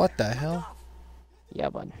 What the hell? Yeah,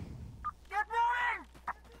 bud.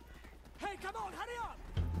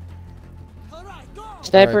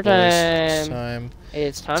 Sniper Alright, boys, time.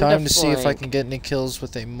 It's time to see if I can get any kills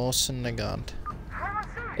with a Mosin Nagant.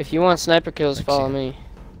 If you want sniper kills, I follow can't. me.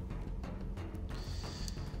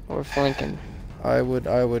 Or flanking. I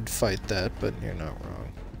would fight that, but you're not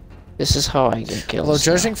wrong. This is how I get kills. Although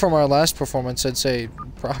judging from our last performance, I'd say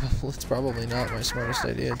it's probably not my smartest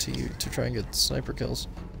idea to try and get sniper kills.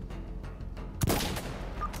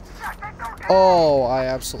 Oh, I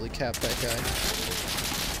absolutely capped that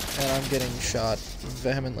guy. And I'm getting shot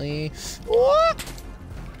vehemently. What?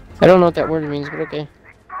 I don't know what that word means, but okay.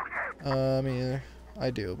 Me either. I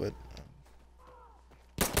do, but...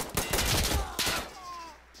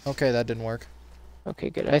 Okay, that didn't work. Okay,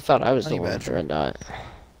 good. I thought I was the Honey one with the red dot.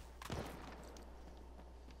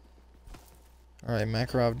 Alright,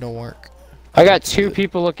 Makarov, don't work. I got 2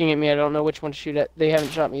 people looking at me. I don't know which one to shoot at. They haven't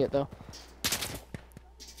shot me yet, though.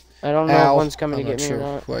 I don't know if one's coming to get me or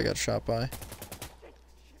not. Who I got shot by.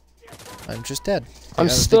 I'm just dead. I'm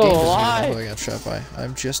still alive. Who I got shot by.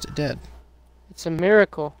 I'm just dead. It's a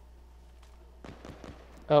miracle.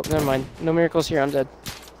 Oh, never mind. No miracles here. I'm dead.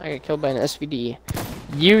 I got killed by an SVD.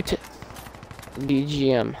 Ute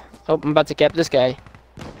DGM. Oh, I'm about to cap this guy.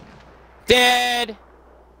 Dead!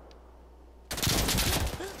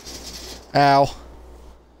 Ow.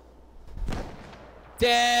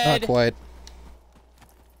 Dead! Not quite.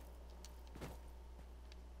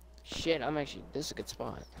 Shit, I'm actually... This is a good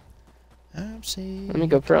spot. Let me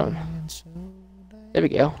go prone. There we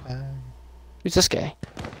go. Who's this guy?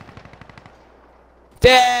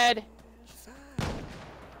 Dead!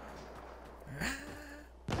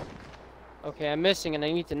 Okay, I'm missing and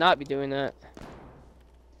I need to not be doing that.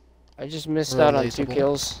 I just missed out on 2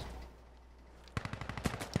 kills.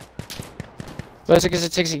 But it's because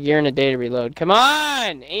it takes a year and a day to reload. Come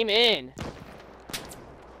on! Aim in!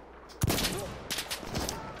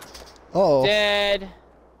 Uh-oh. Dead!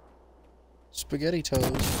 Spaghetti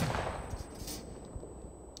toes.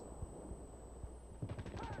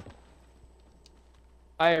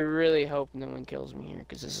 I really hope no one kills me here,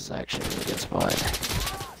 because this is actually a really good spot.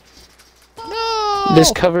 No!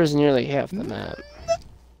 This covers nearly half the map.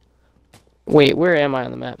 Wait, where am I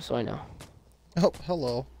on the map so I know? Oh,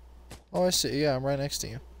 hello. Oh, I see. Yeah, I'm right next to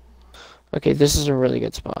you. Okay, this is a really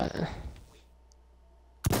good spot.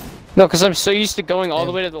 No, because I'm so used to going all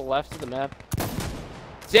the way to the left of the map.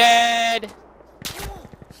 Dead!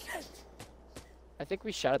 I think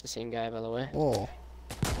we shot at the same guy, by the way. Whoa.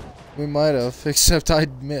 We might have, except I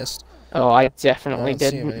missed. Oh, I I definitely don't see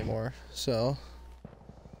didn't. him anymore, so...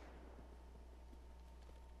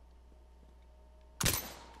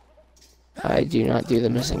 I do not do the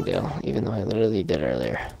missing deal, even though I literally did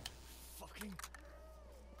earlier.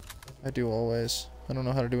 I do always. I don't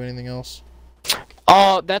know how to do anything else.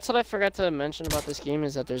 Oh, that's what I forgot to mention about this game,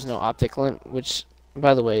 is that there's no optic lint, which,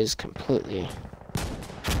 by the way, is completely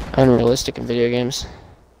unrealistic in video games.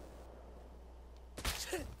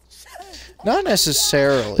 Not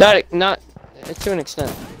necessarily. Not to an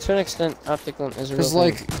extent. To an extent, optic lint is a real Because, thing.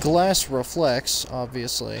 like, glass reflects,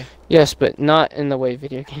 obviously. Yes, but not in the way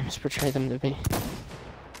video games portray them to be.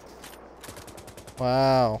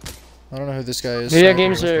 Wow. I don't know who this guy is. Video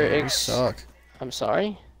games are You suck. I'm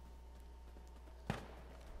sorry?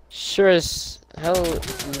 Sure as hell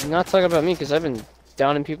not talking about me, because I've been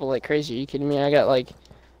downing people like crazy. Are you kidding me? I got like...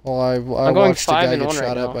 Well, I I'm going watched a guy 5-1 get right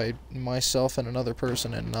shot now. at by myself and another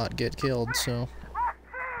person and not get killed, so...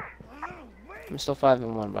 I'm still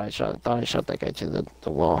 5-1, but I thought I shot that guy to the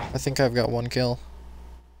wall. I think I've got 1 kill.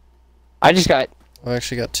 I just got I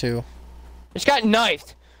actually got 2.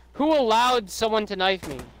 knifed! Who allowed someone to knife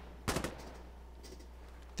me?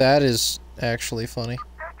 That is actually funny.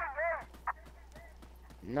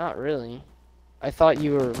 Not really. I thought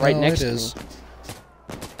you were right No, next it to is. me.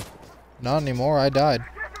 Not anymore, I died.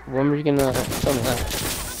 When were you gonna tell me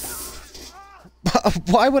that?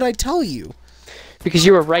 Why would I tell you? Because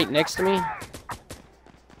you were right next to me?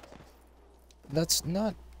 That's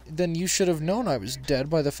not... Then you should have known I was dead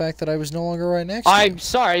by the fact that I was no longer right next to I'm you.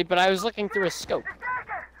 sorry, but I was looking through a scope.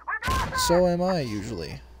 So am I,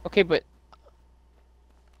 usually. Okay, but...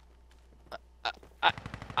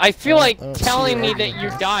 I feel like I don't see telling your me that argument you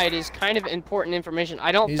here. died is kind of important information.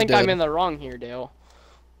 I don't He's think I'm dead. in the wrong here, Dale.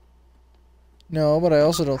 No, but I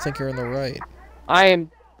also don't think you're in the right. I am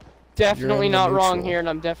definitely in the not wrong neutral. here, and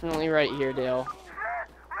I'm definitely right here, Dale.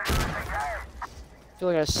 I feel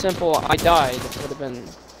like a simple "I died" would have been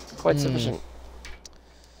quite sufficient.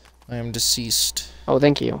 I am deceased. Oh,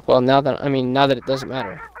 thank you. Well, now that it doesn't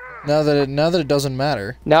matter. Now that it doesn't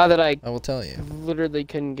matter, Now that I I will tell you. literally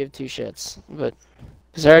couldn't give 2 shits, but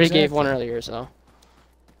because I already gave 1 Exactly. earlier, so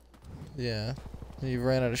Yeah. You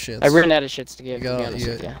ran out of shit. I ran out of shits to give. You To be got- honest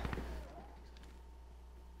you- with you.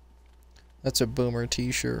 That's a boomer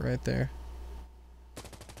t-shirt right there.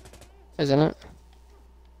 Isn't it?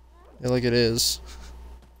 Yeah, like it is.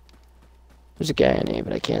 There's a guy in it,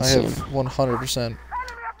 but I can't I see have him. 100%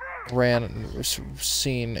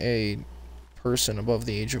 seen a person above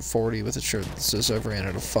the age of 40 with a shirt that says I've ran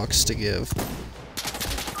out of fucks to give.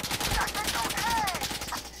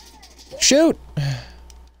 Shoot!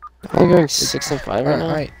 I'm going 6 and 5 right now.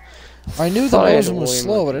 Alright. I knew the Thought I had Mosin was way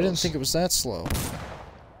slow, more but I didn't kills. think it was that slow.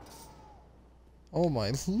 Oh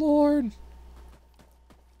my lord.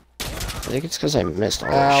 I think it's because I missed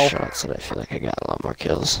all Ow. the shots that I feel like I got a lot more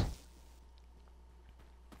kills.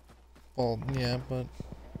 Well, yeah, but...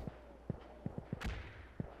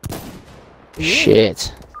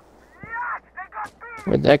 Shit.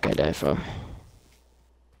 Where'd that guy die from?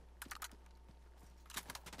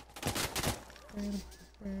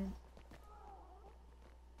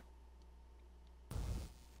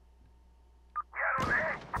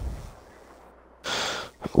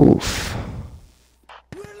 Oof.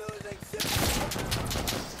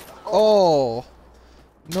 Oh!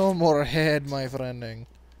 No more head, my friending.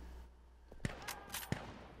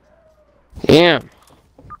 Damn.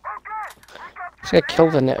 This got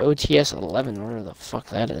killed in the OTS 11, whatever the fuck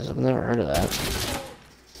that is. I've never heard of that.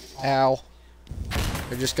 Ow.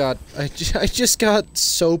 I just got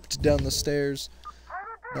soaped down the stairs.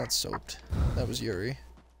 Not soaped. That was Yuri.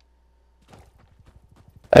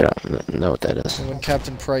 I don't know what that is. And when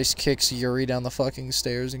Captain Price kicks Yuri down the fucking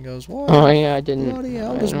stairs and goes, "What? Oh yeah, I didn't. Bloody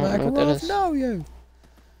hell I does don't know what that Makarov is. know you?"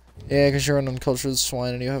 Yeah, because you're an uncultured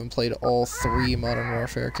swine and you haven't played all 3 Modern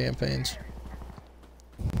Warfare campaigns.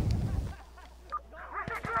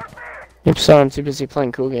 I'm sorry, I'm too busy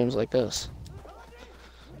playing cool games like this.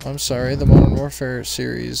 I'm sorry, the Modern Warfare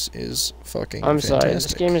series is fucking I'm fantastic. sorry,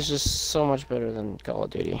 this game is just so much better than Call of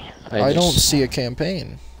Duty. I don't see a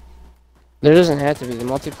campaign. There doesn't have to be. The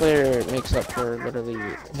multiplayer makes up for literally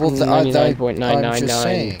Well, I'm just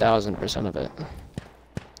 99.999,000% of it.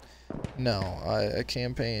 No, a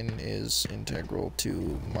campaign is integral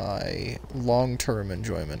to my long-term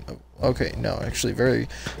enjoyment of... Okay, no, actually, very,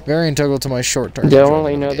 very integral to my short-term They'll enjoyment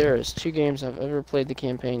only of know the game. there is 2 games I've ever played the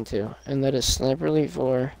campaign to, and that is Sniper Elite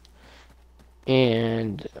 4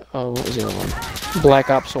 and oh, what was the other one? Black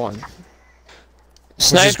Ops 1.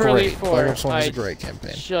 Sniper Elite 4. Black Ops 1 is I a great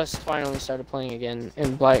campaign. just finally started playing again,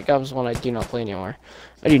 and Black Ops 1 I do not play anymore.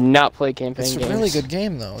 I do not play campaign games. It's a really good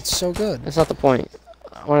game, though. It's so good. That's not the point.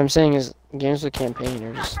 What I'm saying is, games with campaign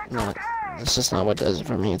are just not. It's just not what does it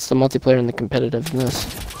for me. It's the multiplayer and the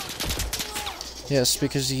competitiveness. Yes,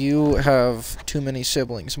 because you have too many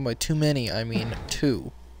siblings. And by too many, I mean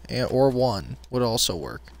 2. Or 1 would also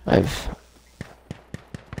work.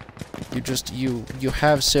 You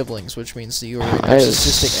have siblings, which means that you're a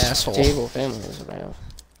narcissistic asshole. Stable family is what I have.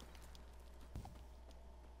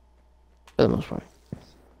 For the most part.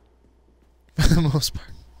 For the most part.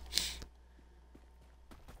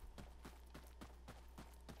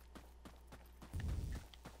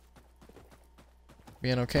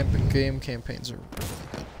 You know, game campaigns are really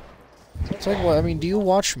good. It's like, what, I mean, do you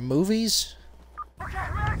watch movies?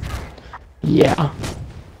 Yeah.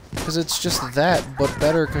 Because it's just that, but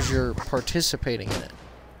better because you're participating in it.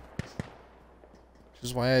 Which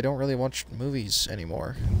is why I don't really watch movies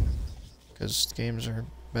anymore. Because games are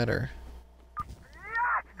better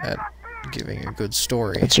at giving a good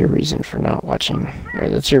story. That's your reason for not watching. Or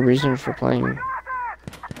that's your reason for playing.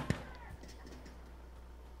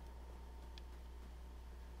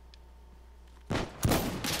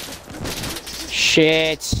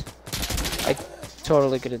 Shit! I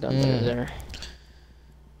totally could have done better there.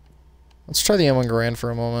 Let's try the M1 Garand for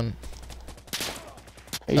a moment.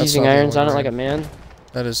 Are you using irons on it like a man?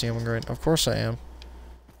 That is the M1 Garand. Of course I am.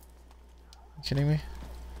 You kidding me?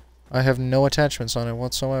 I have no attachments on it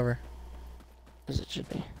whatsoever. As it should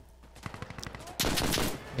be.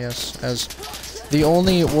 Yes, as the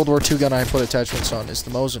only World War II gun I put attachments on is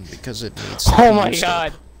the Mosin because it needs. Oh my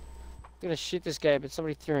god! I'm gonna shoot this guy, but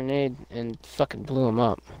somebody threw a grenade and fucking blew him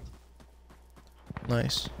up.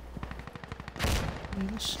 Nice.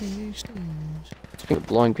 Speaking of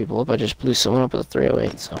blowing people up, I just blew someone up with a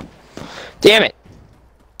 308, so. Damn it!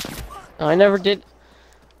 Oh, I never did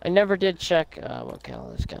check what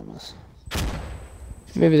caliber this gun was.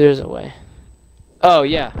 Maybe there's a way. Oh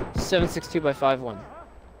yeah, 7.62 by 5.1.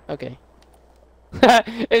 Okay.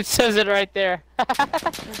 It says it right there.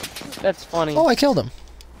 That's funny. Oh, I killed him.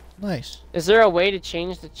 Nice. Is there a way to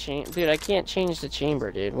change the dude, I can't change the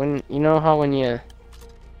chamber, dude. When you know how when you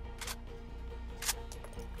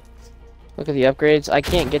look at the upgrades, I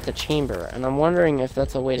can't get the chamber, and I'm wondering if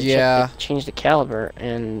that's a way to change the caliber.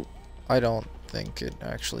 And I don't think it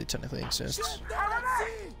actually technically exists.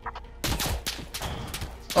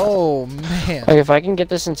 Oh man! Like if I can get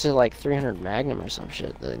this into like 300 Magnum or some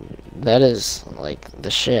shit, then that is like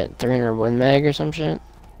the shit. 300 Win Mag or some shit.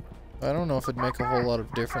 I don't know if it'd make a whole lot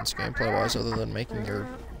of difference gameplay-wise, other than making your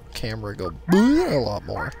camera go boo a lot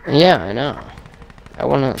more. Yeah, I know. I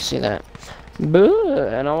want to see that boo,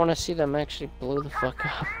 and I want to see them actually blow the fuck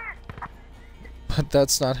up. But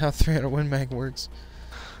that's not how 300 Win Mag works.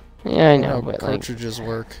 Yeah, I know, how but cartridges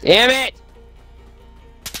work. Damn it!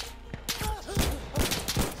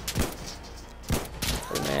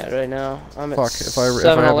 I'm mad right now. I'm Fuck, at if I had my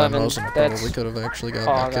 7-Eleven. Mosin, I probably could have actually gotten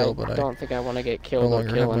that kill, but I don't think I want to get killed no or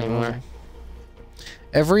longer kill have my anymore.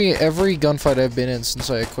 Mosin. Every gunfight I've been in since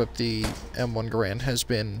I equipped the M1 Garand has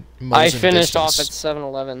been Mosin I finished distance. off at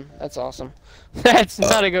 7-Eleven. That's awesome. That's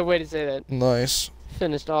not a good way to say that. Nice.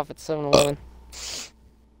 Finished off at 7-Eleven.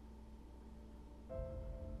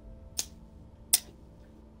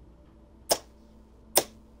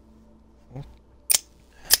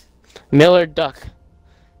 Miller Duck.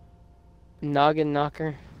 Noggin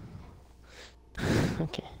Knocker.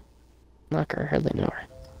 Okay. Knocker, I hardly know her.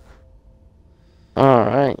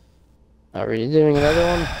 Alright. Are we doing another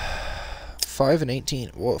one? 5 and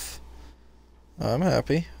 18. Woof. I'm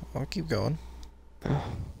happy. I'll keep going.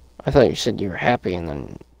 I thought you said you were happy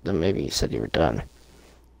and then maybe you said you were done.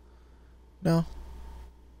 No.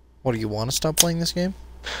 What, do you want to stop playing this game?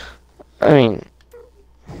 I mean,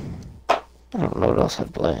 I don't know what else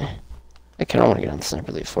I'd play. I kind of want to get on Sniper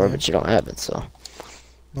Elite 4, but you don't have it, so.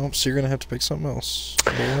 Nope, so you're going to have to pick something else.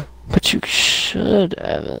 Boy. But you should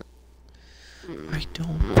have it. I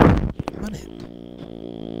don't want it.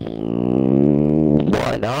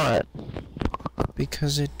 Why not?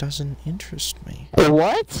 Because it doesn't interest me.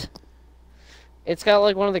 What? It's got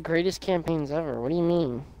like one of the greatest campaigns ever. What do you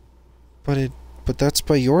mean? But that's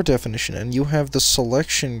by your definition, and you have the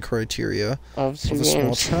selection criteria of a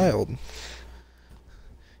small child.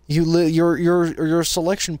 Your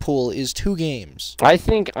selection pool is 2 games. I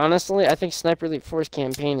think, honestly, Sniper Elite 4's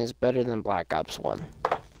campaign is better than Black Ops 1.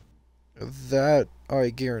 That, I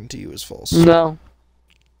guarantee you, is false. No.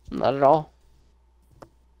 Not at all.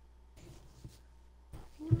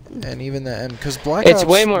 And even the end, because Black It's Ops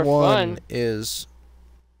way more 1 fun. is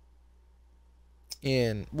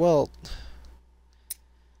in, well,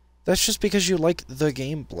 that's just because you like the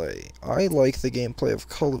gameplay. I like the gameplay of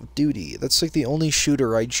Call of Duty. That's like the only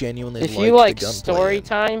shooter I genuinely If like you like the gunplay story in.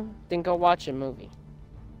 time, then go watch a movie.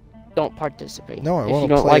 Don't participate. No, I if wanna you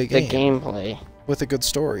don't play a like the game. gameplay. With a good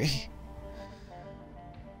story.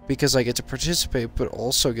 Because I get to participate, but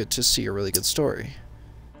also get to see a really good story.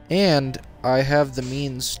 And I have the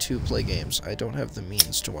means to play games. I don't have the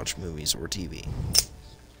means to watch movies or TV.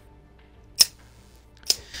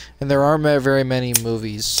 And there aren't very many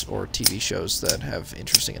movies or TV shows that have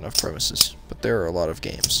interesting enough premises. But there are a lot of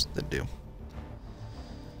games that do.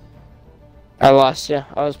 I lost, yeah.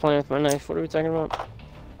 I was playing with my knife. What are we talking about?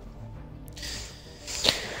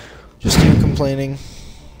 Just you complaining.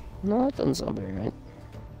 No, that doesn't sound very right.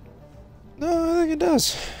 No, I think it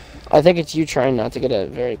does. I think it's you trying not to get a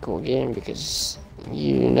very cool game because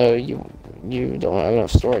you know you don't have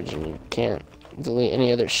enough storage and you can't delete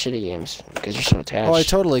any other shitty games because you're so attached. Oh, I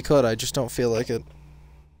totally could. I just don't feel like it.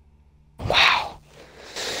 Wow.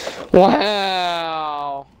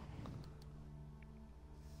 Wow.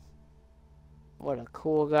 What a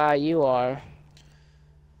cool guy you are.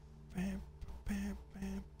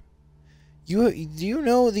 Do you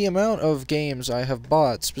know the amount of games I have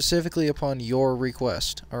bought specifically upon your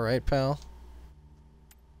request? Alright, pal?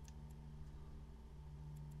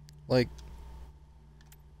 Like,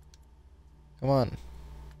 come on.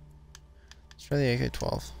 Let's try the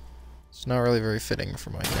AK-12. It's not really very fitting for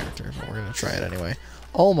my character, but we're gonna try it anyway.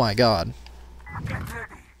 Oh my god.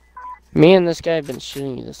 Me and this guy have been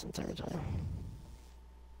shooting you this entire time.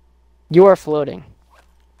 You are floating.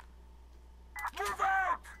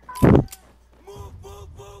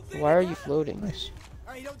 Why are you floating? Nice.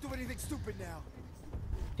 Hey, don't do anything stupid now.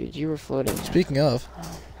 Dude, you were floating. Speaking of,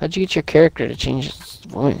 How'd you get your character to change its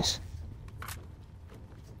voice?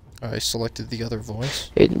 I selected the other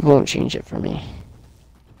voice. It won't change it for me.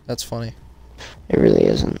 That's funny. It really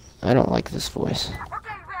isn't. I don't like this voice.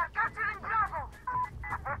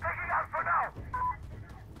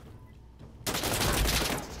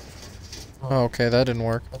 Oh, okay, that didn't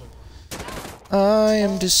work. I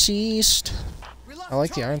am deceased. I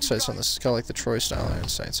like the iron sights on this. It's kind of like the Troy style iron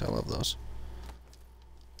sights. I love those.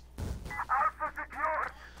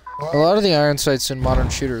 A lot of the iron sights in modern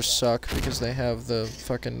shooters suck because they have the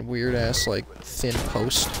fucking weird ass like thin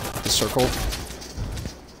post, the circle,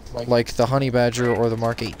 like the Honey Badger or the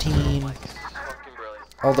Mark 18.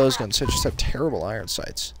 All those guns just have terrible iron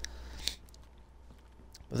sights.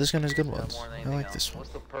 But this gun has good ones. I like this one.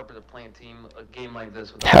 What's the purpose of playing a game like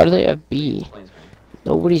this? How do they have B?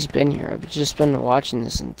 Nobody's been here. I've just been watching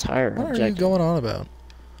this entire What are you objective. going on about?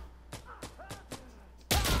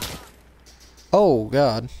 Oh,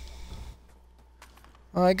 God.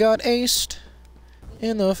 I got aced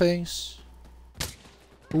in the face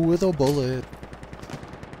with a bullet.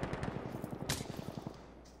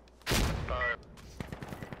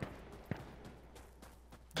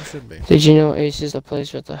 It should be. Did you know Ace is the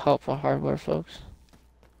place with the helpful hardware, folks?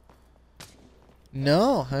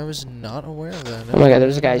 No, I was not aware of that. Oh my god,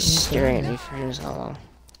 there's a guy staring at me for who knows how long.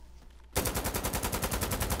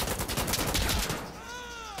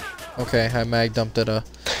 Okay, I mag dumped at a...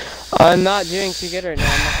 I'm not doing too good right now,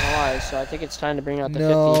 I'm not gonna lie, so I think it's time to bring out the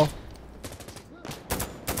No.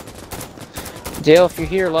 50. Dale, if you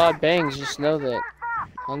hear loud bangs, just know that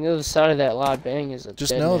on the other side of that loud bang is a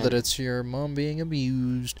Just dead know man. that it's your mom being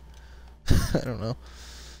abused. I don't know.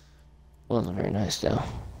 Wasn't very nice, Dale.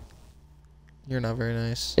 You're not very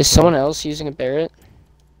nice. Is someone else using a Barrett?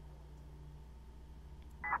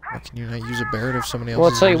 Why can you not use a Barrett if somebody else Well,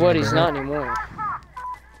 I'll is tell you using what, a he's Barrett? not anymore.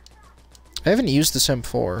 I haven't used this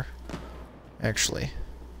M4, actually.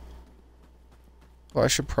 Well, I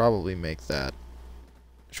should probably make that.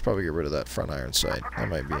 I should probably get rid of that front iron sight. That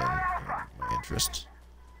might be in my interest.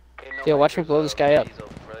 Dale, watch me blow this guy up.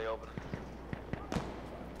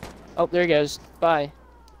 Oh, there he goes. Bye.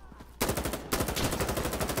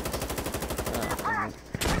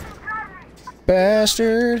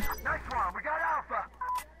 Bastard! Nice one, we got Alpha.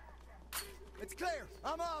 It's clear.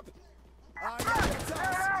 I'm up. It's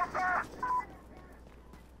us.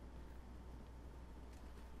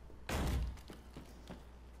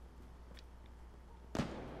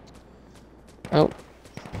 Oh.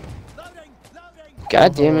 Loading, loading.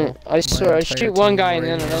 God damn it. I swear, I entire shoot one team guy and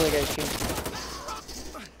right then here. another guy shoots.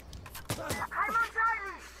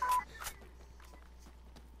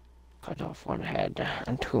 Cut off one head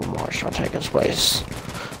and two more shall take his place.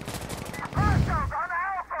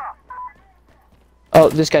 Oh,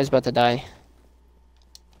 this guy's about to die.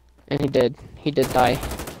 And he did. He did die.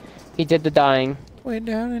 He did the dying. Way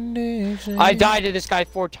down in Dixie. I died to this guy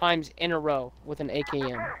 4 times in a row with an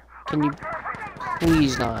AKM. Can you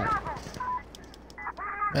please not?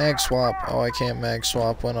 Mag swap. Oh, I can't mag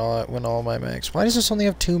swap when all my mags. Why does this only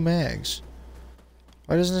have 2 mags?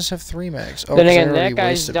 Why doesn't this have 3 mags? Oh, Then 'cause I again, already that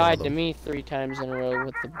guy's wasted one of died to them. me 3 times in a row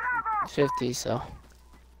with the 50, so.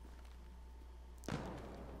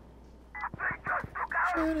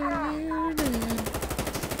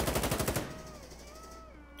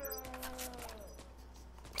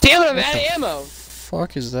 Damn it, I'm out of ammo!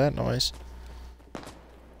 Fuck is that noise?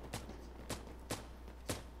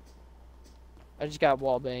 I just got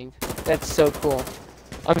wall banged. That's so cool.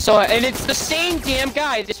 I'm so, and it's the same damn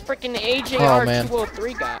guy, this freaking AJR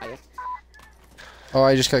 203 guy. Oh,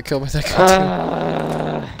 I just got killed by that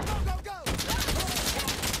guy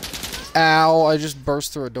too. Ow! I just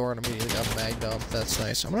burst through a door and immediately got magged up. That's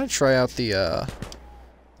nice. I'm gonna try out the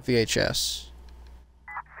VHS.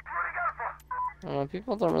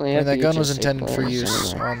 People don't really I have mean, that gun VHS was intended for players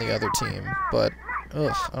use anymore. on the other team, but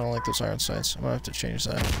ugh, I don't like those iron sights. I'm gonna have to change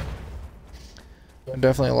that. I'm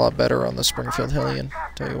definitely a lot better on the Springfield Hillian,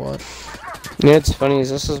 tell you what. Yeah, it's funny is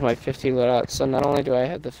this is my 50 loadout, so not only do I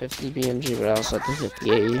have the 50 BMG, but I also have the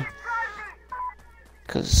 50 AE.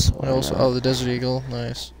 Cause I also, oh, the Desert Eagle,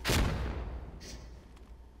 nice.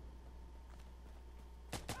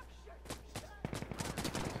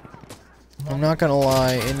 I'm not gonna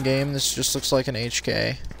lie, in game this just looks like an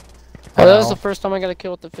HK. Oh, that was Ow. the first time I got a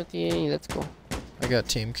kill with the 50 AE. That's cool. I got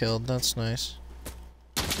team killed, that's nice.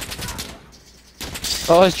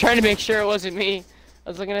 Oh, I was trying to make sure it wasn't me. I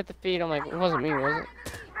was looking at the feed. I'm like, it wasn't me, was it?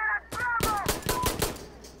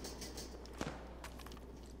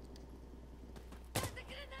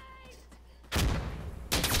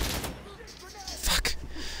 Fuck.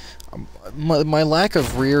 My lack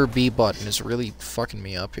of rear B button is really fucking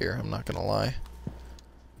me up here, I'm not gonna lie.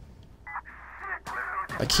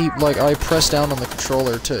 I keep, like, I press down on the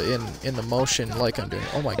controller to, in the motion like I'm doing.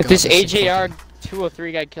 Oh my god. If this thing AJR fucking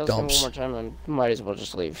 203 guy kills me one dumps. more time, I might as well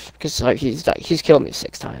just leave. Because like, he's killed me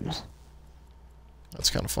 6 times. That's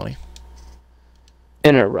kind of funny.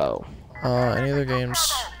 In a row. Any other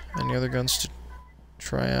games? Any other guns to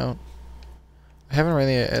try out? I haven't run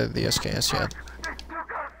the SKS yet.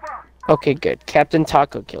 Okay, good. Captain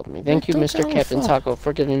Taco killed me. Thank you, Don't Mr. tell Captain fuck. Taco,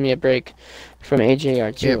 for giving me a break from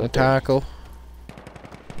AJR Get 203. taco.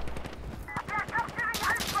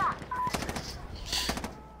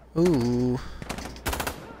 Ooh.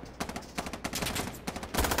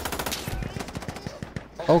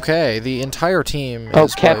 Okay, the entire team Oh,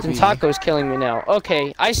 is Captain by B. Taco's killing me now.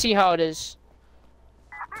 Okay, I see how it is.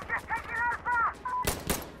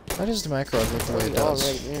 Why does the macro look the way it All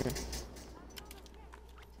does? right here.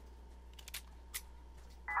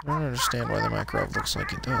 I don't understand why the macro looks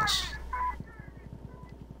like it does.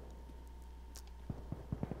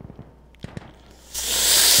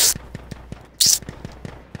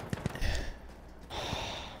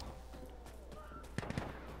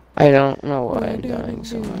 I don't know why I'm dying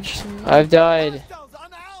so much. I've died Hostiles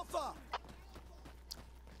on Alpha!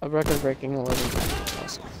 a record-breaking 11 times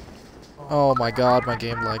also. Oh my god, my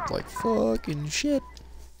game lagged like fucking shit.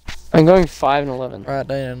 I'm going 5 and 11. Right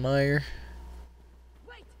down in there.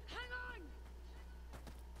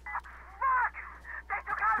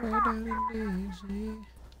 Right down in Daisy.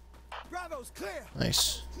 Bravo's clear!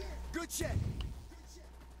 Nice. Good check!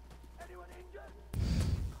 Anyone injured?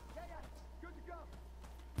 Yeah, good to go!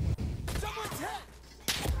 Someone's hit!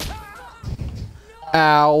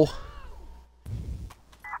 Ow.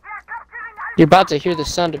 You're about to hear the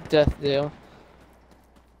sound of death, Dale.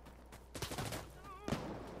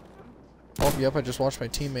 Oh, yep, I just watched my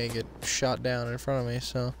teammate get shot down in front of me,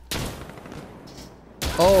 so.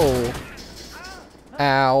 Oh.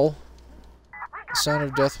 Ow. The sound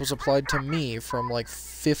of death was applied to me from like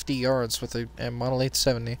 50 yards with a Model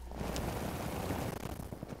 870.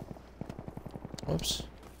 Whoops.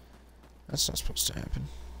 That's not supposed to happen.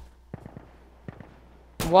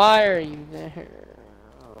 Why are you there?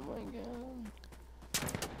 Oh my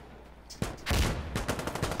god.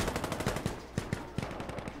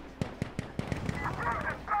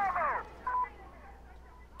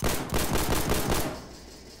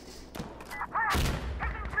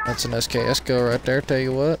 That's an SKS go right there, tell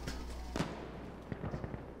you what.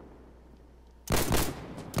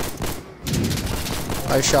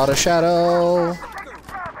 I shot a shadow.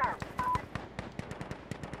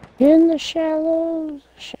 In the shallows.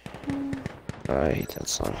 Oh, I hate that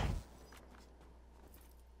song.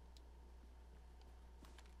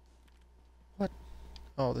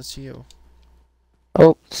 Oh, that's you.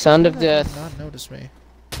 Oh, sound of How did you death. not notice me.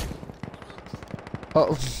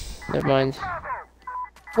 Oh, Never mind.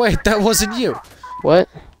 wait, that wasn't you. What?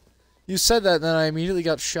 You said that, then I immediately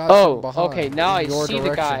got shot Oh, from behind. okay. Now I in your see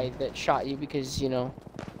the guy direction. that shot you because, you know.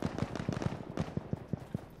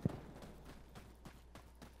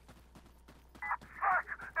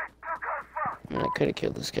 I mean, I could have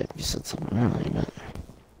killed this guy if you said something earlier, but.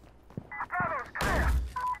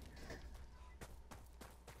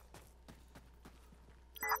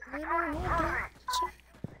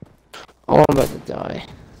 Oh, I'm about to die.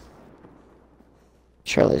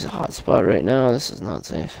 Charlie's a hot spot right now. This is not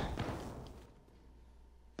safe.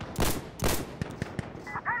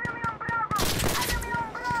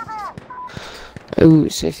 Ooh,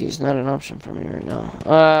 safety is not an option for me right now.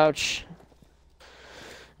 Ouch.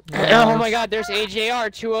 Oh my god, there's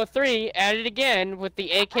AJR 203 at it again with the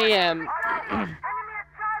AKM.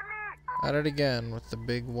 At it again with the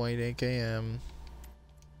big white AKM.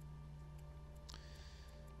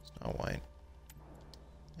 It's not white.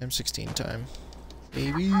 M16 time.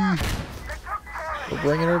 Baby! We're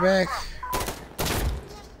bringing her back.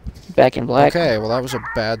 Back in black. Okay, well that was a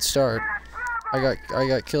bad start. I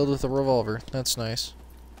got killed with a revolver. That's nice.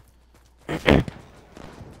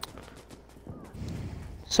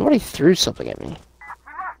 Somebody threw something at me.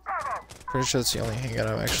 Pretty sure that's the only handgun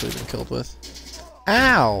I've actually been killed with.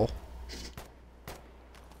 Ow!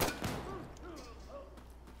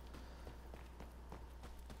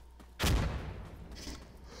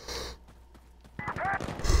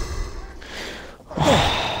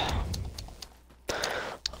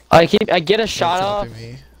 I get a shot Don't off, copy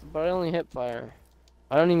me. but I only hit fire.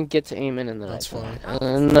 I don't even get to aim in, and then That's I die. funny.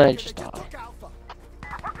 And then I just die.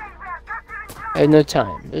 I have no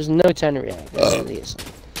time. There's no time to react. There really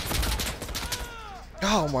isn't.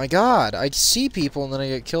 Oh my god! I see people and then I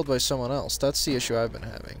get killed by someone else. That's the issue I've been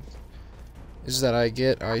having. Is that I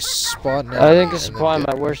spot an I think enemy this is and probably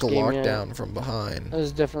then my worst game Glocked yet. down from behind. That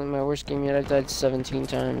was definitely my worst game yet. I've died 17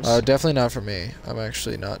 times. Definitely not for me. I'm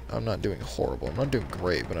actually not. I'm not doing horrible. I'm not doing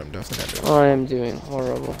great, but I'm definitely not doing. I am doing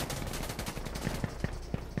horrible.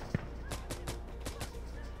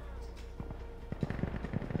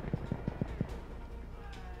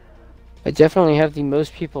 I definitely have the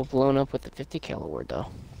most people blown up with the 50 cal award, though.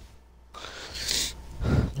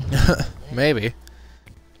 Maybe.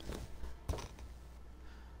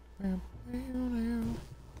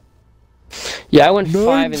 Yeah, I went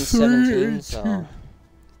 5 and 17, so.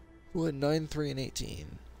 What, 9, 3, and 18?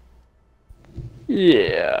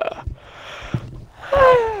 Yeah.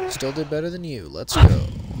 Still did better than you. Let's go.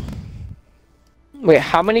 Wait,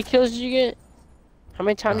 how many kills did you get? How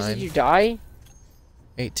many times 9. did you die?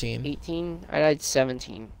 18. 18? I died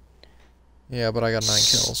 17. Yeah, but I got 9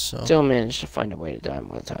 kills, so. Still managed to find a way to die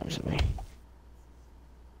more times than me.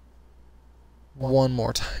 One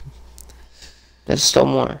more time. That's still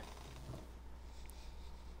more.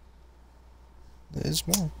 There is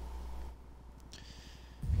more.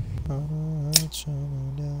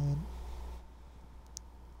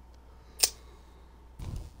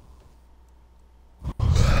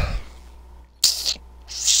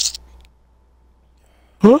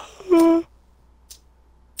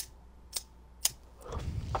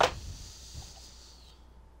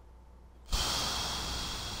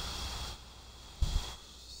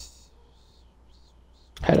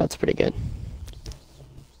 Hideout's pretty good.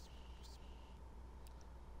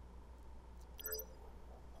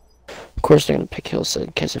 Of course they're gonna pick Hillside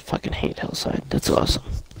because I fucking hate Hillside. That's awesome.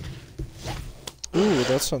 Ooh,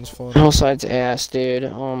 that sounds fun. Hillside's ass, dude.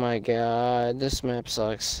 Oh my god, this map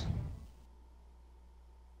sucks.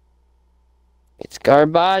 It's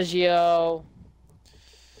Garbaggio.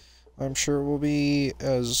 I'm sure it will be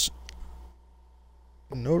as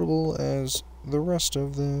notable as the rest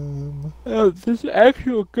of them. Oh, this is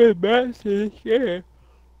actual good match this year.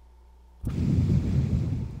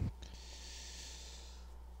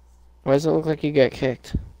 Why does it look like you got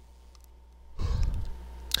kicked?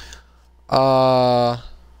 Well,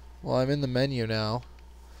 I'm in the menu now,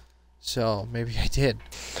 so maybe I did.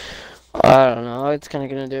 I don't know. It's kind of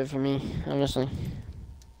gonna do it for me, honestly.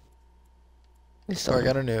 So I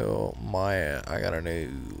got a new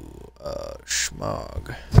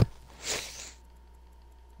schmog.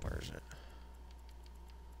 Where is it?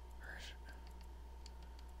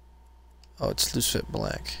 Oh, it's loose fit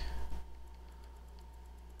black.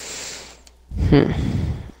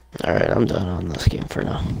 Alright, I'm done on this game for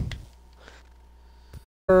now.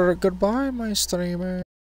 Goodbye, my streamer.